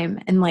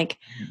time. And like,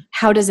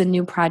 how does a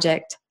new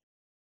project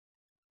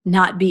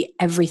not be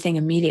everything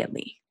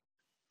immediately?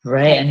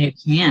 Right. And you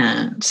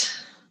can't.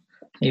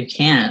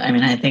 I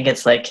mean, I think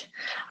it's like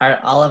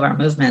all of our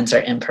movements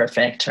are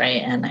imperfect,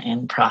 right? And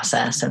in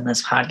process, and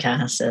this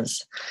podcast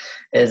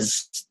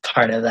is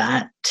part of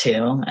that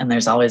too. And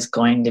there's always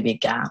going to be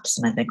gaps.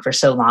 And I think for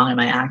so long in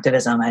my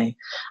activism,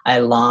 I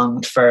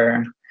longed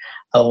for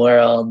a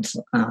world.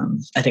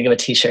 I think of a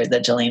t-shirt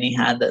that Jelani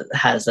had that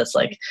has this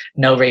like,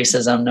 no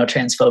racism, no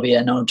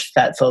transphobia, no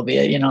fat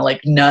phobia,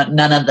 like none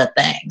of the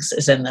things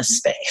is in this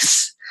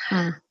space.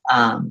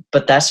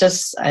 But that's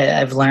just,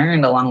 I've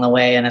learned along the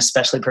way, and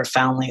especially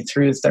profoundly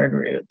through Third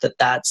Root,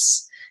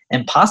 that's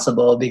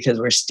impossible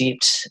because we're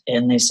steeped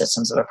in these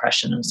systems of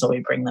oppression. And so we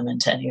bring them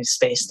into any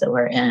space that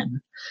we're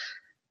in.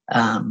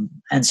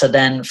 And so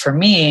then for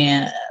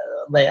me,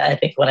 I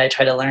think what I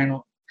try to learn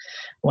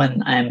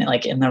when I'm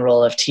like in the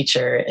role of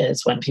teacher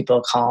is when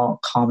people call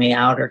me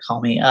out or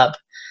call me up,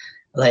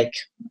 like,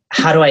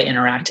 how do I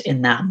interact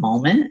in that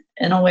moment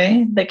in a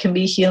way that can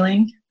be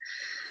healing?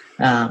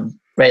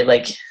 Right.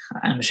 Like,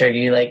 I'm sure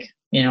you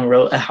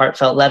wrote a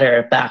heartfelt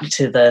letter back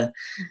to the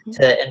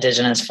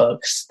Indigenous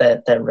folks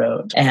that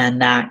wrote,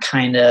 and that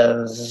kind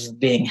of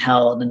being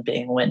held and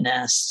being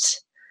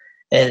witnessed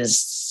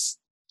is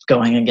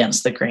going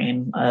against the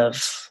grain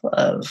of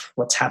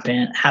what's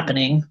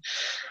happening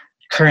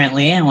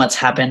currently and what's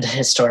happened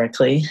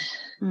historically.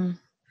 And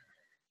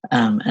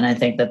I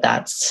think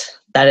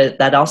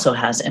that also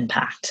has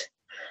impact.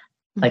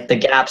 Like the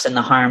gaps and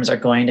the harms are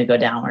going to go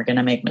down. We're going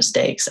to make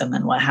mistakes. And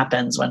then what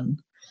happens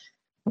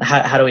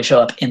how do we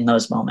show up in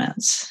those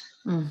moments?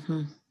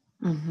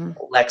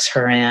 Lex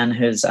Horan,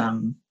 who's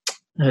an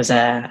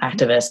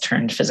activist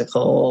turned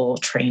physical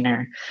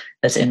trainer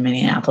that's in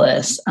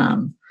Minneapolis,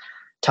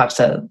 talked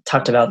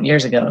about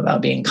years ago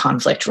about being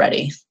conflict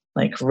ready,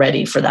 like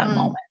ready for that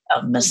moment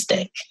of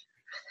mistake.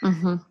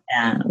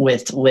 And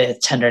with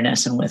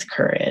tenderness and with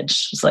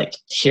courage. It's like,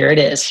 here it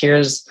is.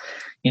 Here's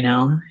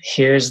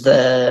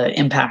the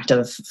impact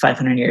of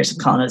 500 years of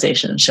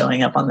colonization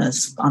showing up on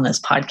this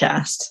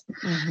podcast.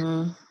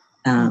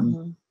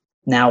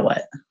 Now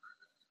what?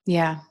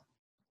 Yeah.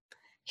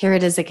 Here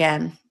it is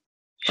again.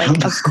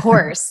 Like, of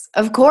course,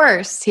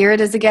 here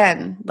it is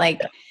again.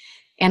 Like,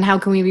 and how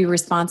can we be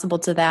responsible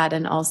to that?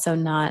 And also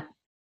not,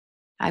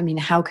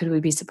 how could we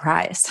be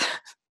surprised?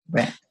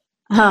 Right.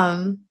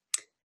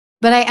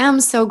 But I am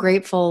so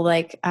grateful.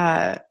 Like,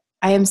 I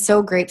am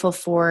so grateful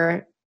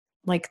for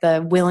like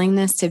the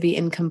willingness to be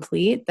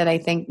incomplete, that I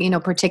think,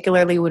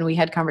 particularly when we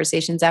had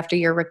conversations after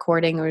your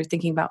recording, we were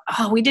thinking about,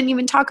 we didn't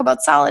even talk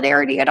about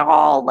solidarity at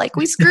all. Like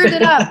we screwed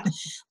it up.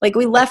 Like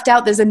we left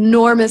out this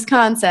enormous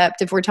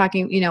concept. If we're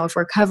talking, if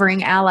we're covering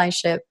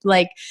allyship,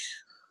 like,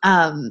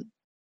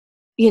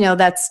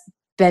 that's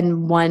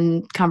been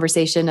one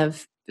conversation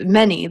of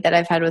many that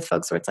I've had with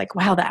folks where it's like,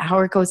 wow, the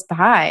hour goes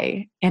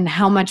by and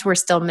how much we're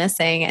still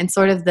missing, and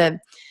sort of the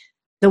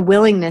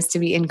willingness to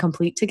be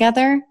incomplete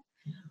together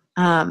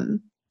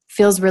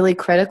feels really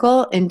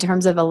critical in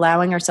terms of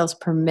allowing ourselves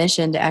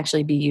permission to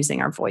actually be using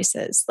our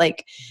voices.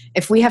 Like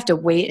if we have to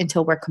wait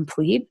until we're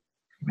complete,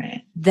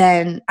 right,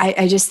 then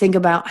I just think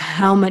about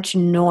how much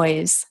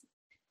noise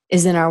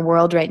is in our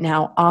world right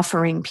now,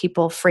 offering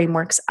people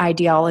frameworks,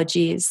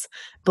 ideologies,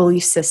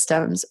 belief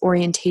systems,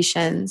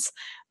 orientations,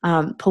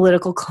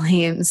 political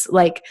claims.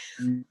 Like,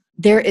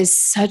 there is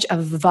such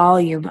a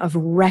volume of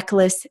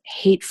reckless,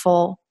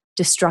 hateful,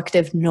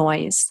 destructive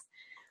noise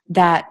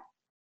that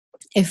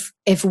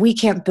if we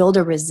can't build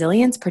a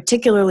resilience,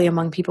 particularly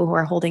among people who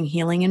are holding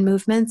healing in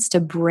movements, to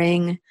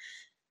bring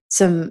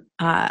some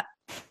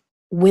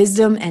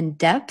wisdom and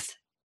depth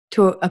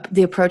to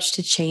the approach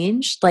to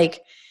change,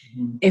 like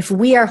if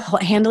we are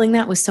handling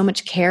that with so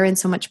much care and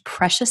so much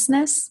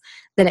preciousness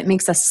that it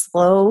makes us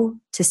slow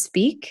to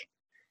speak,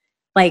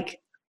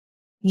 like,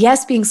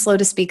 yes, being slow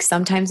to speak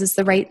sometimes is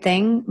the right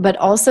thing, but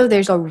also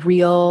there's a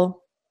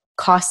real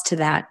cost to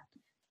that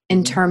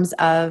in terms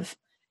of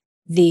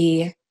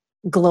the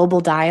global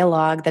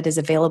dialogue that is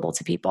available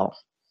to people.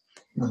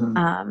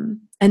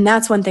 And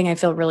that's one thing I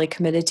feel really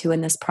committed to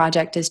in this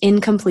project is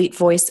incomplete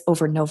voice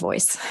over no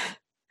voice.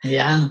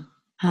 Yeah.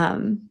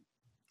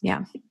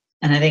 Yeah.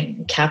 And I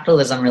think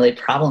capitalism really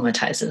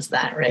problematizes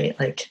that, right?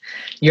 Like,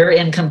 you're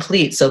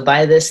incomplete, so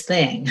buy this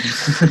thing,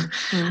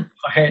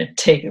 or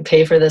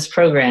pay for this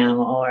program,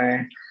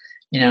 or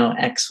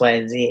X,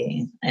 Y,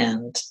 Z,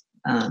 and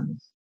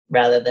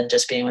rather than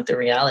just being with the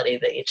reality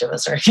that each of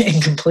us are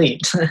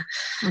incomplete,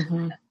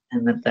 and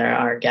that there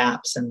are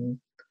gaps and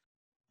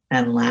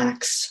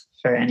lacks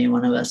for any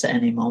one of us at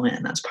any moment,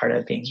 and that's part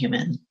of being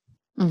human.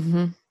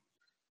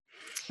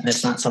 And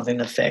it's not something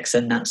to fix,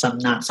 and not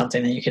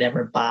something that you could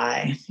ever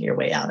buy your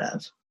way out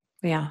of.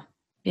 Yeah.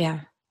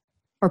 Yeah.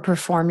 Or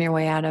perform your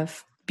way out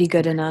of. Be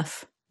good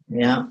enough.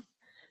 Yeah.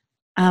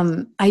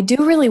 I do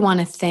really want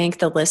to thank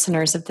the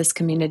listeners of this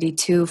community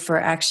too for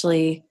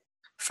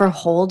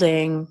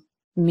holding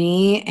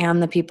me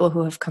and the people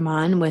who have come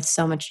on with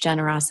so much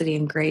generosity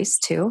and grace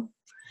too.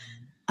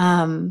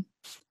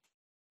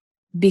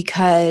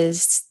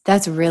 Because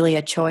that's really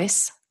a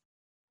choice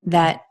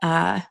that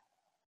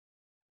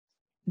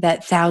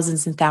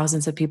thousands and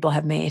thousands of people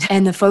have made.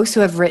 And the folks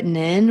who have written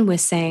in with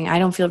saying, I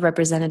don't feel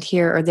represented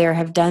here or there,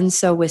 have done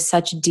so with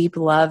such deep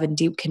love and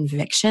deep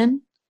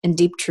conviction and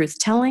deep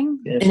truth-telling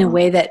in a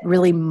way that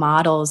really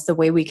models the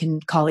way we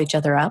can call each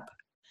other up.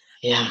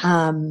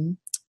 Yeah.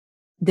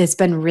 That's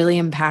been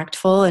really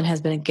impactful and has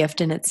been a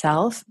gift in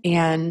itself.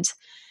 And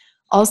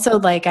also,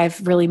 like,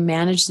 I've really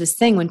managed this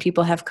thing when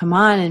people have come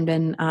on and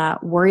been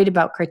worried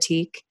about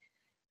critique.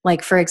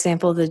 Like, for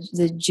example,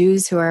 the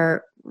Jews who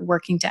are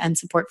working to end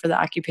support for the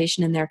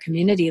occupation in their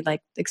community,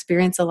 like,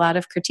 experience a lot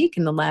of critique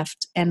in the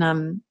left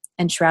and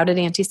shrouded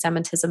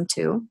anti-Semitism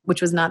too,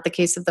 which was not the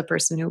case of the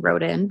person who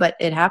wrote in, but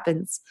it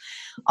happens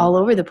all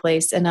over the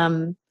place.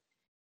 And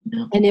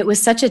it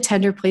was such a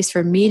tender place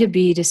for me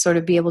to sort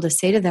of be able to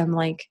say to them,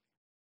 like,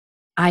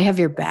 I have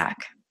your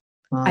back.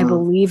 I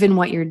believe in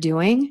what you're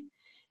doing,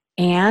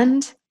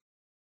 and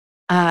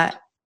I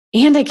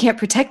can't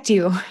protect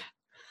you.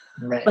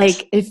 Right.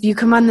 Like, if you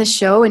come on the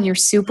show and you're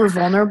super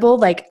vulnerable,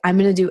 like, I'm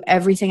going to do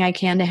everything I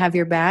can to have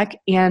your back.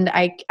 And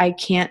I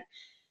can't,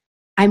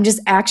 I'm just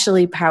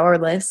actually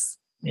powerless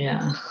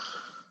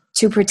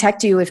to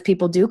protect you if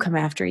people do come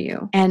after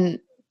you. And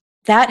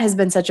that has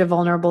been such a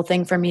vulnerable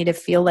thing for me to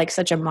feel like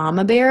such a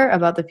mama bear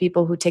about the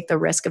people who take the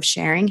risk of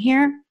sharing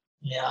here.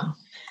 Yeah.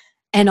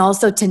 And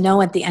also to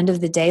know at the end of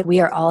the day,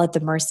 we are all at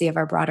the mercy of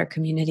our broader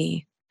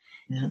community.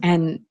 Yeah.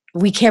 And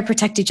we can't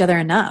protect each other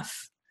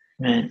enough.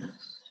 Right.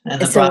 And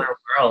the broader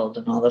world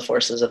and all the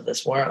forces of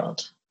this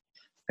world,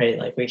 right?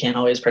 Like, we can't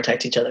always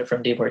protect each other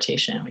from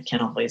deportation. We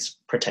can't always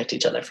protect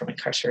each other from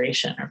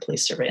incarceration or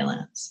police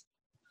surveillance.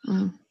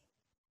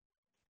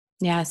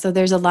 Yeah, so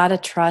there's a lot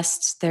of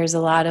trust. There's a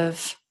lot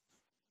of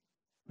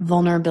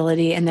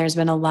vulnerability, and there's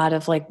been a lot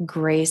of, like,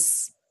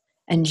 grace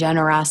and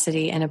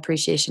generosity and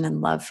appreciation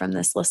and love from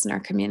this listener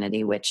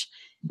community, which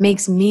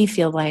makes me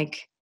feel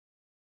like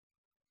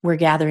we're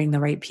gathering the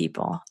right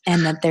people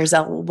and that there's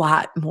a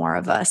lot more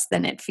of us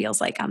than it feels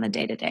like on the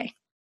day-to-day.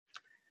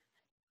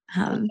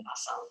 Awesome.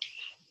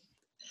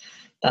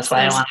 That's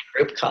why I want a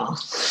group call.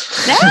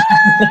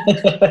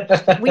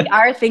 We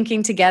are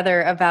thinking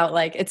together about,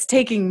 like, it's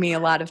taking me a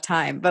lot of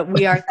time, but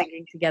we are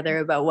thinking together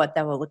about what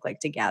that will look like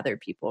to gather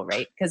people,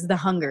 right? Because the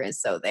hunger is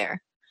so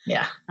there.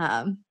 Yeah.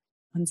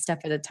 One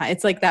step at a time.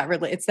 It's like that.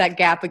 It's that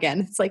gap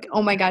again. It's like,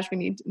 oh my gosh,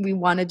 we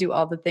want to do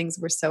all the things.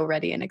 We're so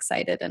ready and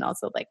excited, and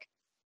also, like,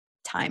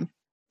 time.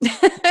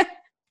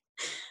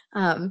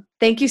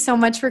 Thank you so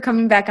much for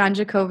coming back on,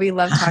 Jacoby.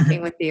 Love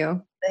talking with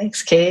you.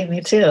 Thanks, Kate.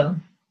 Me too.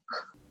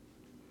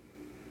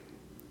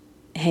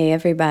 Hey,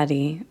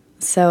 everybody.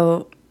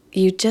 So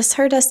you just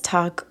heard us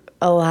talk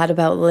a lot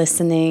about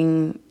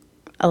listening,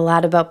 a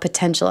lot about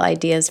potential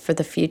ideas for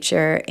the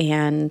future,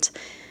 and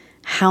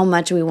how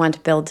much we want to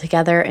build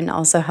together, and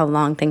also how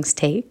long things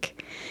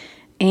take.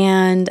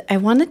 And I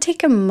want to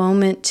take a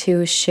moment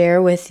to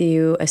share with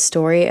you a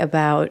story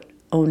about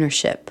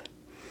ownership.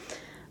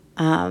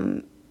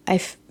 I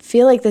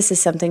feel like this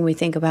is something we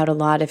think about a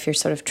lot if you're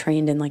sort of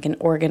trained in, like, an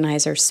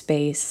organizer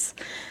space,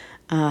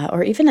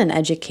 or even an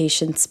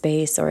education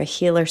space or a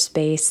healer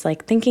space,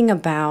 like thinking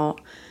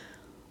about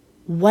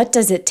what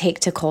does it take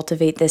to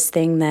cultivate this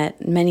thing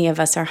that many of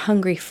us are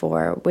hungry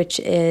for, which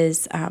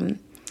is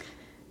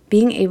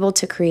being able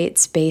to create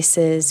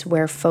spaces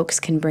where folks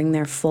can bring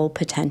their full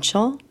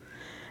potential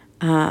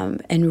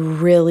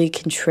and really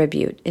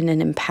contribute in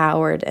an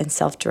empowered and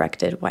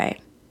self-directed way.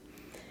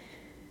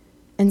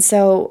 And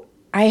so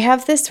I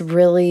have this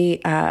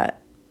really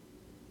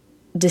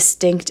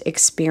distinct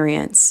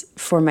experience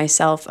for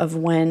myself of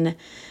when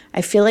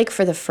I feel like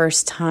for the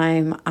first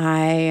time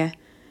I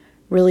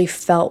really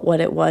felt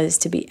what it was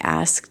to be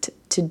asked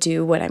to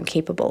do what I'm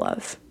capable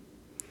of.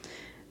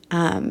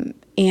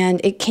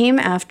 And it came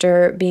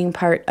after being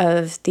part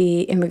of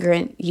the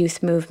immigrant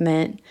youth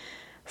movement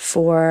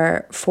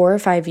for 4 or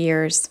 5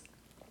 years,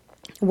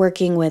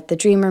 working with the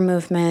Dreamer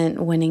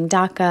movement, winning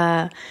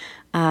DACA,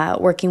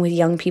 working with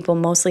young people,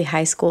 mostly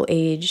high school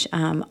age,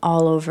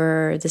 all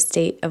over the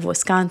state of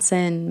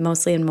Wisconsin,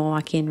 mostly in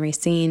Milwaukee and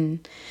Racine.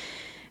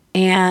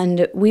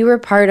 And we were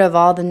part of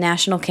all the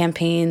national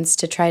campaigns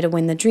to try to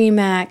win the DREAM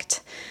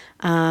Act,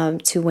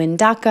 to win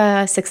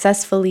DACA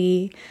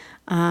successfully,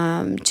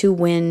 to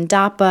win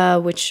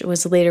DAPA, which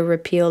was later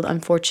repealed,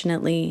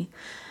 unfortunately,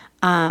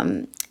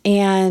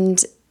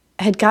 and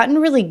had gotten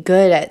really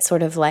good at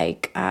sort of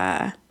like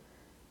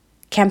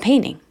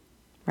campaigning,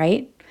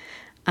 right?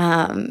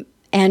 And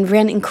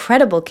ran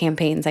incredible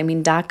campaigns. I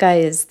mean,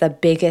 DACA is the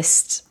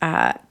biggest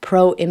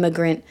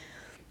pro-immigrant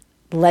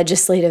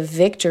legislative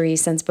victory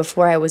since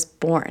before I was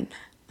born.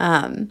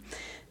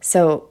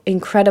 So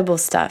incredible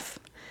stuff.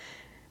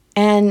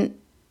 And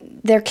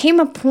there came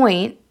a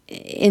point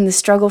in the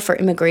struggle for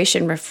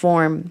immigration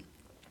reform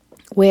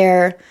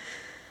where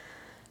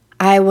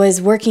I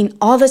was working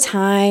all the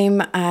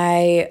time.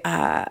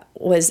 I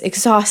was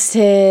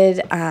exhausted,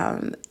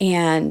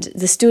 and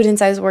the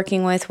students I was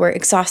working with were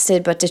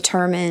exhausted but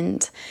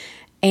determined.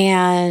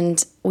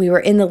 And we were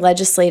in the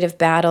legislative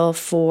battle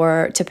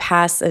to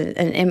pass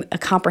a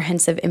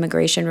comprehensive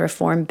immigration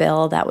reform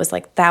bill that was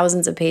like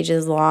thousands of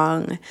pages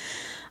long.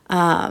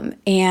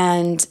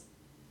 And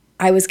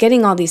I was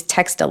getting all these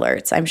text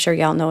alerts. I'm sure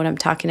y'all know what I'm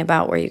talking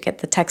about, where you get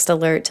the text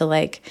alert to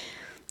like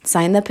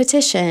sign the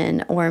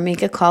petition or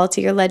make a call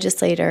to your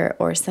legislator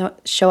or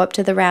show up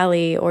to the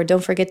rally or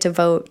don't forget to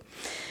vote.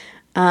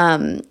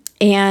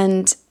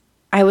 And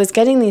I was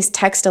getting these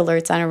text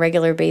alerts on a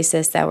regular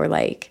basis that were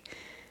like,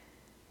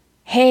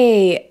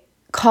 hey,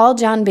 call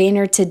John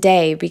Boehner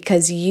today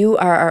because you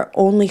are our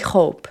only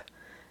hope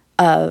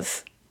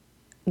of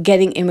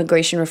getting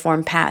immigration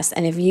reform passed.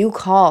 And if you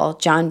call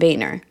John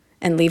Boehner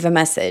and leave a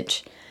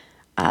message,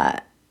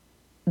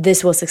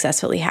 this will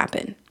successfully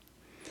happen.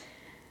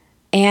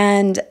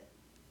 And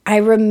I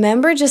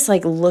remember just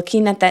like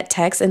looking at that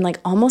text and like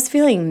almost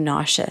feeling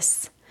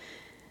nauseous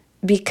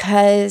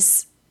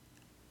because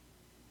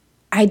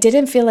I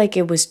didn't feel like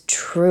it was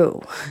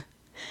true.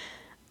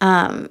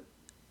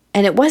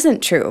 And it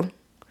wasn't true.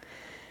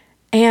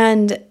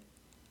 And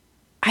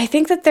I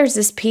think that there's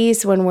this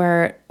piece when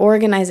we're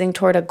organizing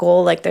toward a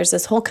goal, like there's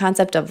this whole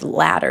concept of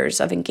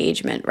ladders of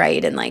engagement,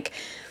 right? And like,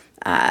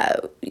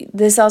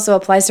 this also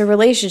applies to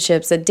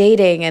relationships and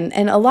dating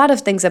and a lot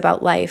of things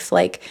about life.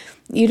 Like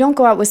you don't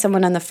go out with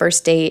someone on the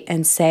first date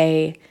and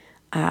say,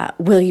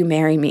 will you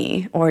marry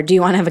me? Or do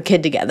you want to have a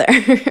kid together?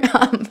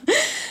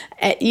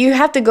 You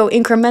have to go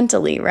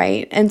incrementally,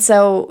 right? And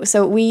so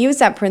we use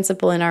that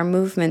principle in our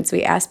movements.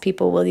 We ask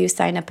people, will you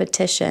sign a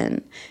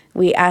petition?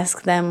 We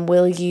ask them,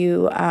 will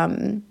you,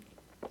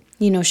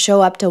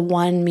 show up to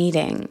one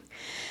meeting?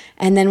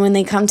 And then when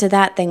they come to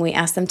that thing, we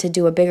ask them to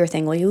do a bigger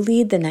thing. Will you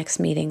lead the next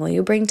meeting? Will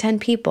you bring 10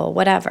 people?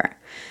 Whatever.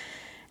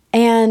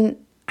 And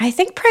I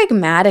think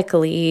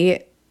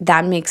pragmatically,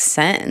 that makes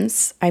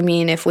sense. I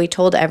mean, if we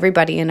told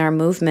everybody in our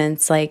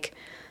movements, like,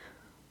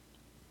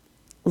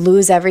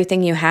 lose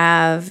everything you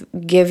have,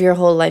 give your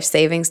whole life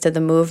savings to the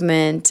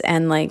movement,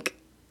 and like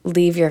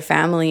leave your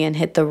family and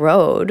hit the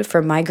road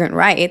for migrant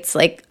rights,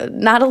 like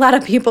not a lot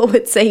of people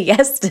would say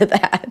yes to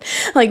that.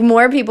 Like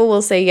more people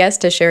will say yes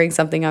to sharing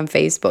something on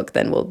Facebook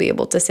than will be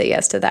able to say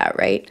yes to that,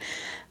 right?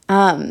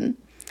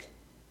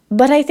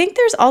 But I think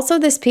there's also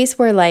this piece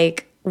where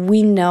like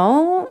we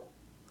know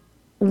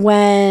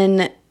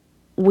when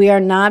we are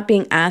not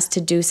being asked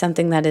to do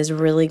something that is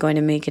really going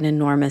to make an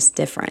enormous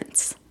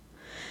difference.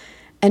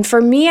 And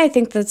for me, I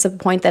think that's the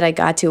point that I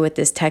got to with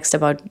this text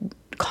about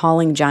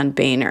calling John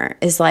Boehner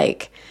is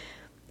like,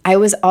 I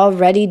was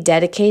already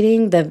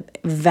dedicating the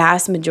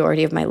vast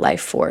majority of my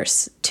life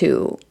force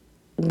to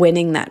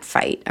winning that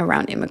fight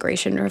around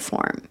immigration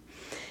reform.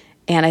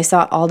 And I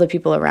saw all the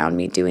people around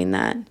me doing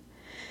that.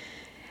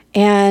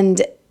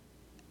 And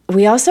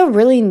we also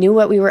really knew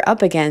what we were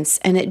up against.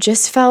 And it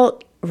just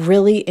felt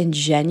really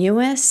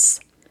ingenuous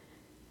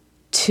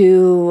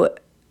to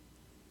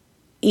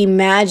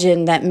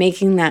imagine that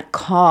making that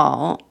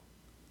call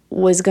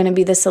was going to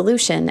be the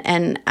solution.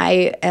 And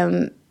I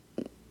am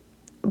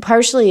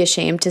partially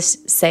ashamed to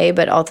say,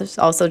 but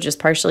also just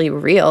partially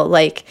real.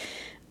 Like,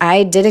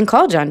 I didn't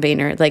call John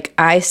Boehner. Like,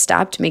 I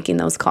stopped making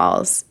those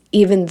calls,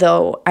 even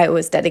though I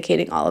was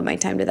dedicating all of my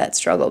time to that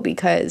struggle,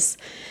 because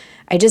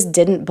I just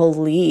didn't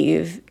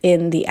believe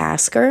in the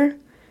asker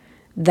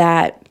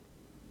that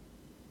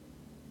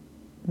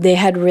they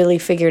had really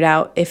figured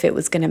out if it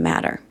was going to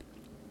matter.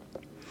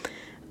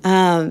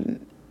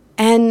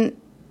 And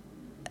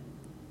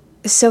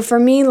so for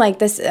me, like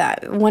this,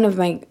 one of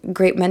my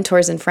great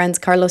mentors and friends,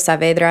 Carlos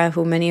Saavedra,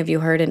 who many of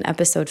you heard in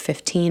episode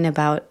 15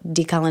 about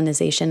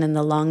decolonization and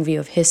the long view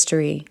of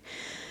history,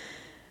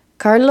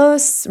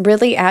 Carlos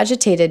really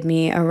agitated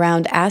me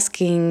around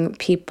asking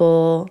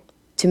people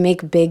to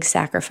make big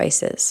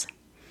sacrifices,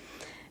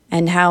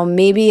 and how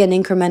maybe an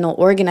incremental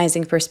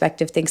organizing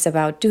perspective thinks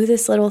about do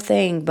this little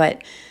thing,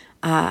 but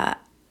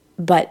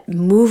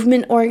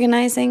movement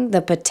organizing,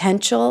 the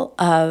potential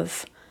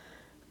of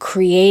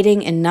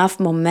creating enough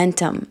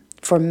momentum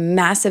for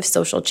massive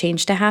social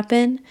change to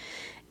happen,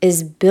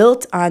 is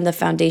built on the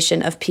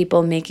foundation of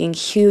people making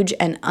huge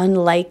and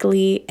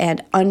unlikely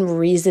and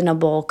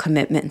unreasonable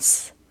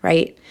commitments,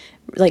 right?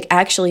 Like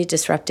actually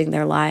disrupting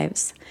their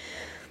lives.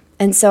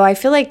 And so I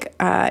feel like,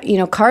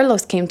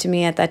 Carlos came to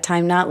me at that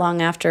time, not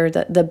long after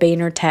the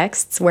Boehner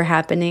texts were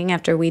happening,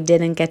 after we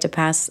didn't get to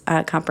pass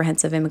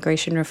comprehensive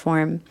immigration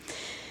reform,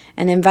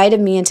 and invited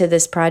me into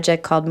this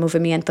project called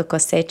Movimiento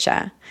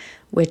Cosecha,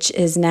 which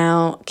is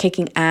now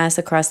kicking ass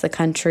across the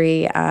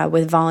country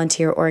with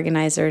volunteer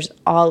organizers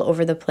all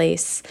over the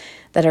place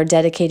that are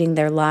dedicating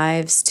their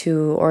lives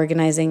to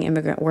organizing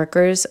immigrant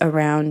workers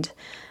around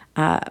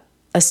a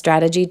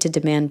strategy to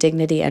demand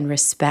dignity and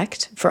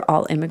respect for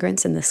all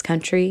immigrants in this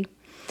country.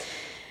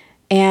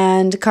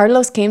 And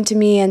Carlos came to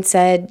me and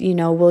said,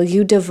 will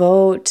you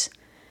devote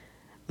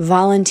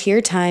volunteer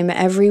time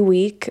every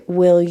week?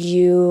 Will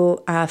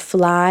you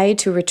fly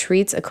to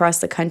retreats across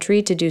the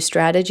country to do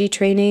strategy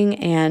training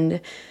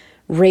and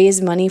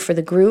raise money for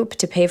the group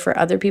to pay for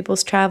other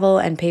people's travel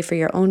and pay for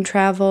your own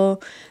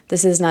travel?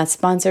 This is not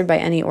sponsored by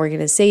any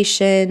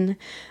organization.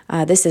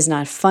 This is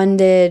not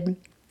funded.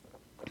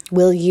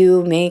 Will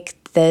you make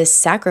this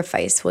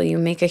sacrifice? Will you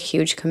make a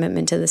huge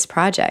commitment to this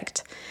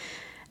project?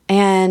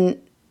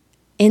 And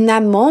in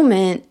that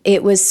moment,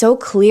 it was so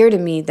clear to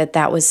me that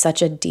that was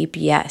such a deep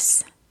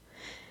yes.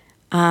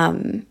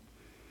 And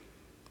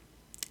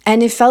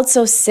it felt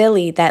so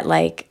silly that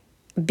like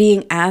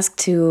being asked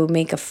to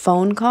make a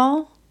phone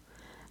call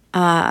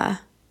was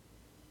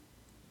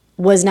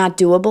not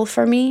doable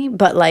for me,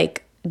 but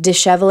like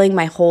disheveling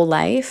my whole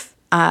life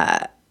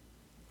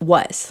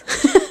was.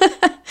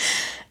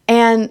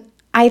 And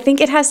I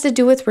think it has to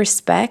do with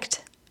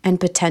respect and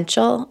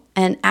potential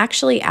and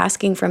actually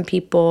asking from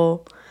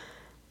people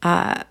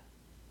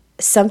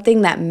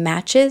something that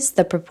matches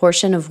the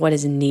proportion of what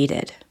is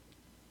needed.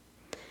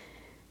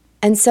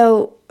 And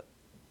so,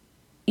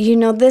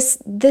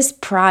 this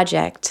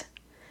project,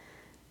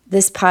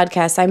 this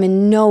podcast, I'm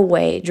in no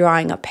way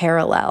drawing a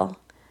parallel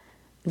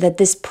that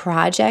this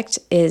project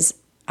is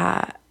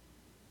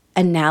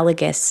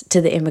analogous to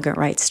the immigrant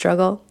rights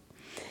struggle.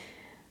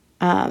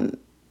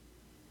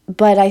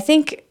 But I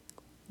think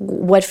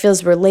what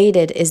feels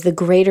related is the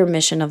greater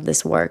mission of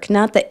this work,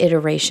 not the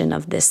iteration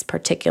of this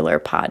particular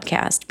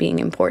podcast being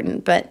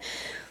important, but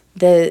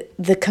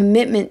the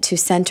commitment to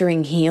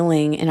centering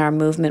healing in our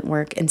movement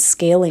work and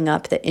scaling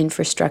up the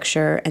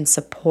infrastructure and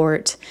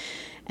support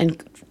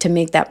and to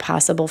make that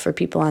possible for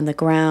people on the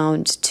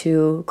ground,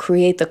 to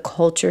create the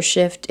culture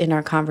shift in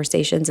our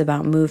conversations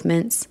about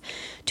movements,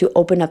 to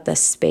open up the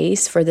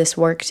space for this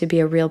work to be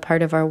a real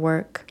part of our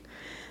work.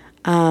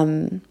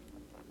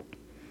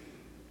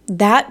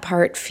 That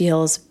part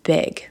feels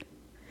big.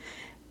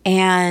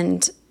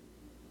 And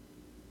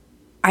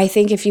I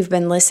think if you've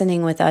been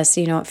listening with us,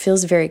 it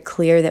feels very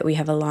clear that we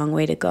have a long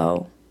way to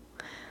go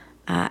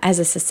as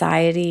a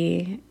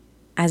society,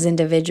 as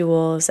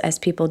individuals, as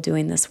people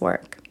doing this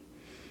work,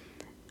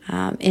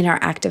 in our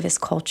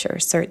activist culture,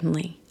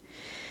 certainly.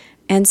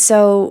 And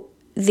so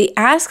the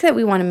ask that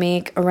we want to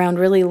make around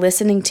really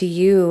listening to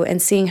you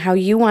and seeing how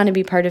you want to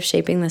be part of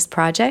shaping this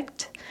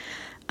project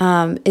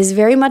is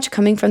very much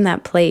coming from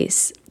that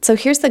place. So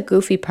here's the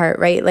goofy part,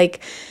 right? Like,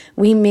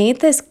 we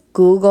made this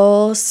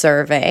Google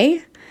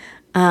survey.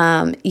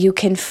 You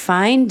can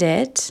find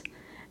it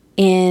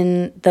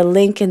in the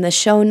link in the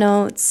show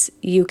notes.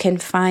 You can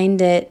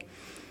find it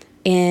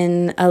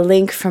in a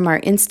link from our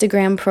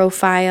Instagram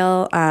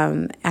profile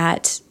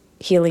at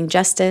Healing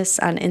Justice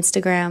on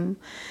Instagram.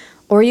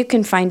 Or you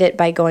can find it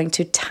by going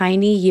to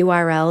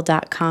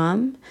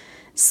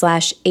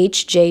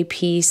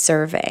tinyurl.com/HJP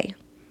survey.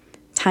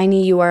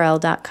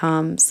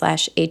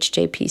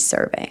 tinyurl.com/HJP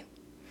survey.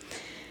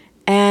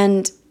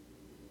 And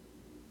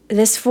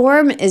this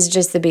form is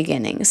just the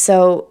beginning.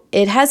 So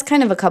it has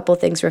kind of a couple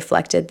things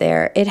reflected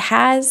there. It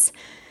has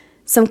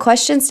some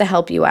questions to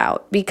help you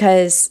out,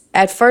 because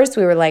at first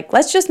we were like,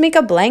 let's just make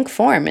a blank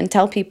form and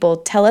tell people,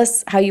 tell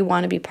us how you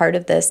want to be part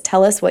of this.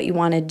 Tell us what you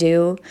want to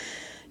do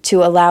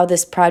to allow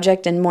this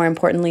project and, more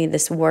importantly,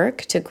 this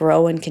work to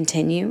grow and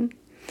continue.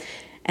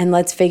 And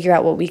let's figure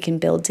out what we can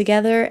build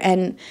together.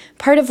 And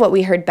part of what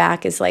we heard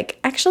back is like,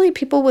 actually,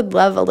 people would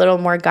love a little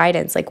more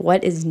guidance. Like,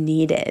 what is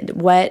needed?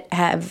 What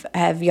have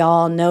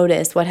y'all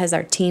noticed? What has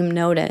our team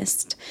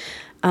noticed?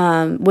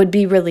 Would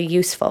be really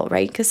useful,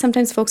 right? Because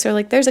sometimes folks are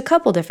like, there's a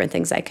couple different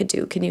things I could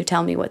do. Can you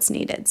tell me what's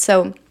needed?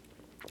 So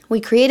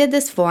we created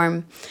this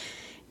form,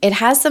 it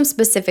has some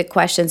specific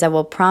questions that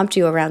will prompt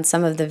you around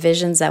some of the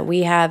visions that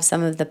we have,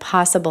 some of the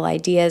possible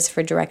ideas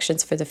for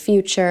directions for the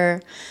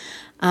future.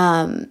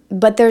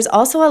 But there's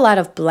also a lot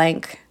of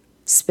blank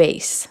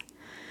space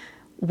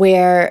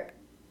where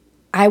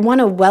I want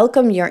to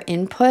welcome your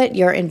input,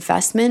 your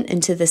investment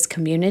into this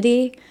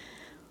community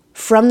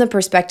from the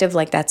perspective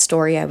like that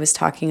story I was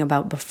talking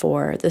about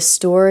before, the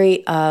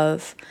story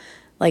of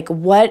like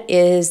what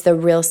is the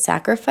real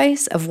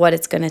sacrifice of what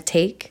it's going to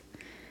take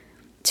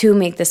to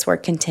make this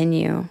work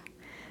continue.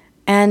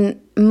 And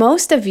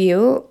most of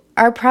you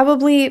are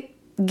probably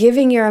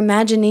giving your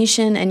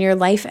imagination and your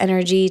life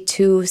energy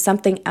to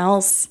something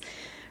else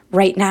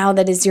right now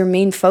that is your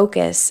main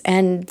focus.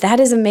 And that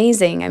is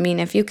amazing. I mean,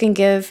 if you can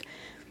give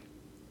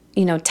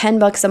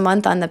 $10 a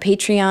month on the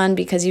Patreon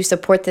because you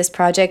support this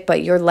project,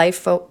 but your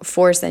life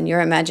force and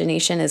your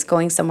imagination is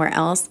going somewhere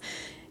else,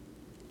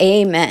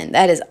 amen.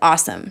 That is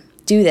awesome.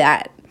 Do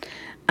that.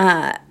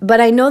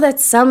 But I know that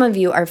some of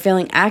you are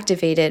feeling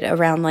activated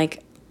around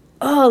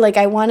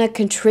I want to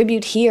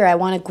contribute here. I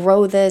want to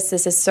grow this.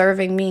 This is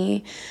serving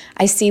me.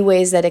 I see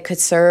ways that it could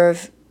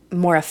serve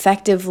more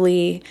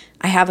effectively.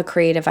 I have a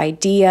creative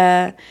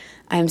idea.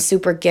 I'm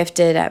super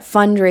gifted at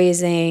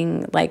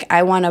fundraising.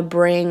 I want to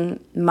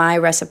bring my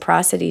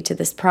reciprocity to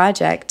this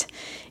project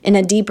in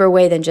a deeper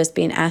way than just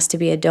being asked to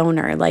be a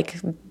donor, like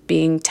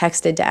being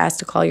texted to ask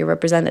to call your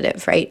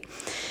representative, right?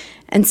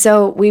 And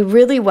so we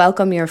really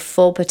welcome your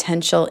full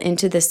potential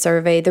into this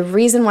survey. The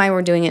reason why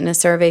we're doing it in a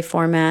survey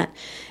format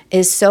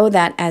is so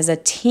that as a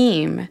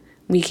team,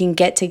 we can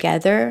get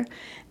together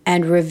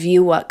and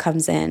review what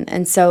comes in.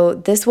 And so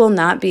this will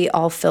not be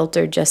all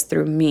filtered just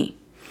through me.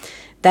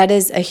 That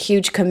is a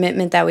huge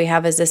commitment that we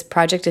have as this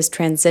project is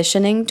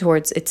transitioning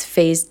towards its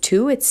phase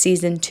 2, its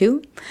season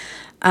 2,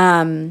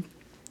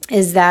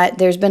 is that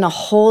there's been a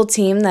whole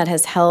team that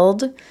has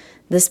held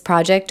this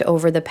project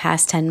over the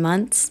past 10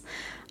 months.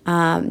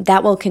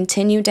 That will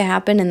continue to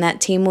happen, and that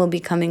team will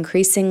become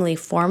increasingly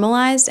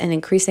formalized and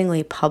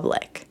increasingly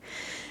public.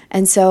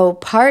 And so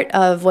part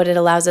of what it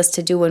allows us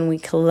to do when we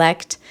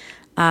collect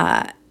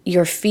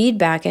your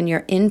feedback and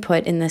your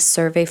input in this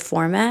survey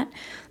format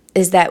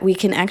is that we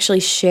can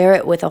actually share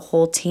it with a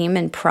whole team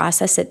and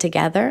process it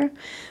together,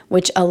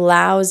 which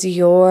allows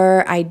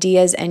your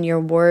ideas and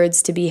your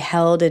words to be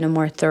held in a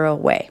more thorough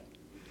way.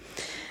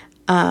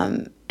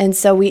 And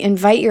so we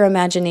invite your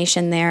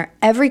imagination there.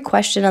 Every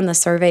question on the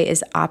survey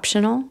is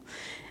optional.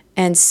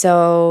 And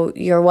so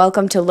you're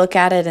welcome to look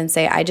at it and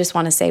say, I just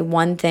want to say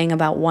one thing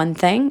about one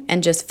thing,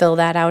 and just fill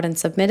that out and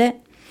submit it.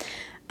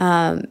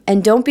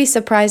 And don't be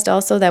surprised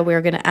also that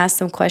we're going to ask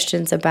some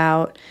questions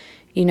about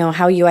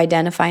how you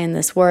identify in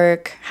this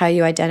work, how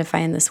you identify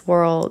in this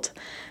world,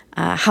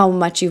 how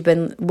much you've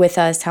been with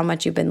us, how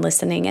much you've been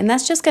listening. And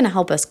that's just going to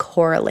help us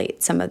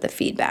correlate some of the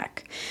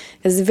feedback.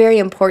 It's very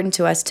important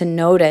to us to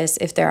notice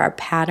if there are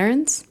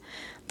patterns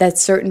that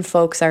certain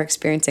folks are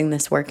experiencing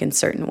this work in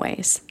certain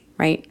ways,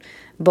 right?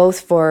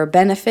 Both for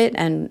benefit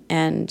and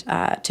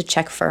to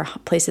check for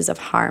places of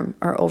harm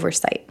or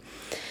oversight.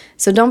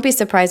 So don't be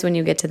surprised when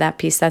you get to that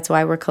piece. That's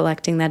why we're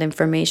collecting that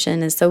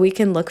information, is so we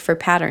can look for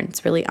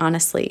patterns really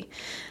honestly,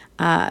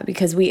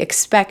 because we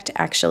expect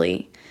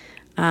actually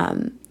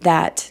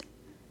that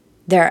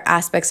there are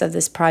aspects of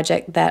this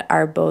project that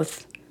are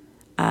both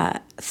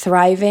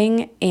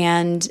thriving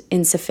and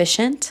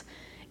insufficient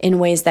in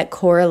ways that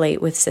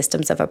correlate with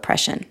systems of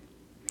oppression.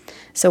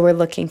 So we're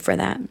looking for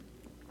that.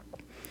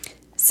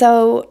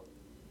 So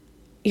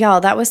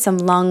y'all, that was some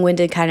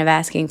long-winded kind of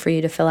asking for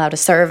you to fill out a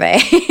survey.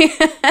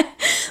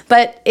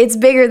 But it's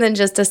bigger than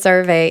just a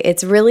survey.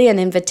 It's really an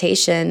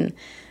invitation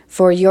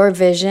for your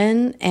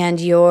vision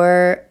and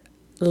your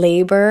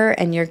labor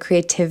and your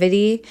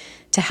creativity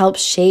to help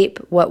shape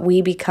what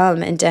we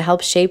become and to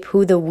help shape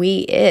who the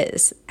we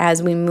is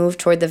as we move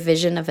toward the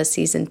vision of a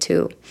season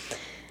 2.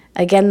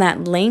 Again,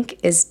 that link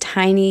is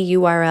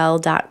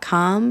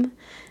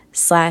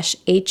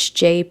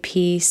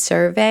tinyurl.com/HJP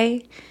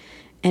survey.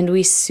 And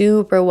we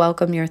super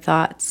welcome your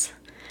thoughts.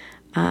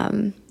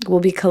 We'll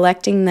be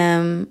collecting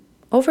them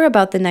over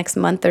about the next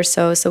month or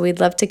so. So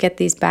we'd love to get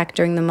these back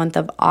during the month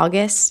of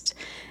August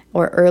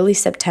or early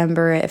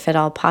September, if at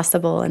all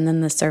possible. And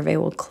then the survey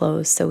will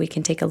close so we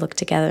can take a look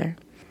together.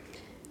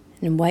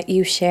 And what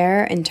you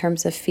share in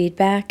terms of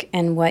feedback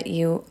and what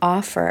you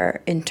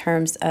offer in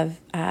terms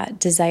of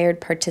desired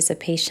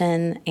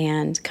participation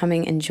and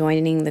coming and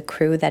joining the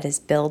crew that is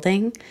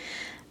building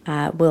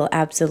will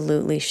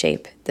absolutely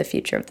shape the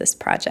future of this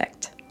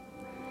project.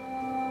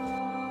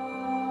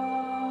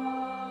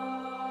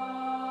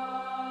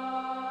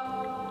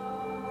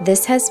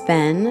 This has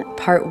been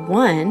part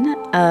 1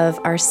 of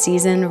our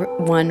season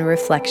 1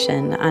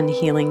 reflection on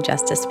Healing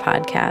Justice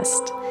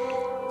podcast.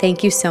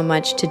 Thank you so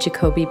much to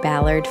Jacoby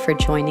Ballard for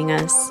joining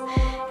us.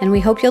 And we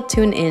hope you'll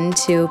tune in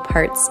to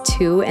parts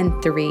 2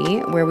 and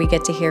 3, where we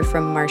get to hear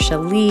from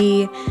Marsha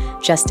Lee,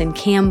 Justin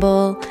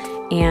Campbell,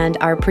 and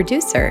our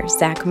producer,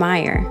 Zach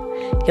Meyer.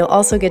 You'll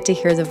also get to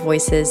hear the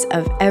voices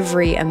of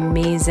every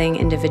amazing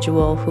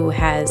individual who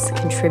has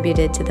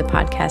contributed to the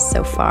podcast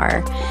so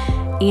far.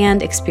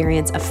 and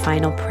experience a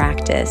final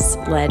practice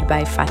led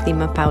by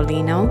Fatima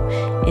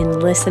Paulino in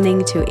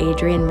listening to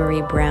Adrienne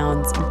Maree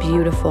Brown's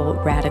beautiful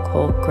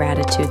radical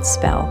gratitude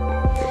spell.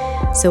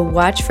 So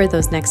watch for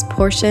those next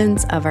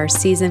portions of our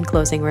season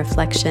closing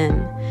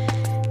reflection.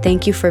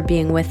 Thank you for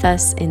being with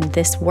us in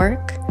this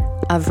work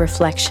of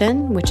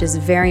reflection, which is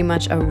very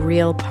much a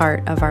real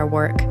part of our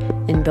work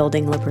in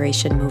building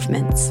liberation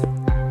movements.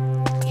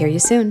 Hear you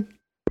soon.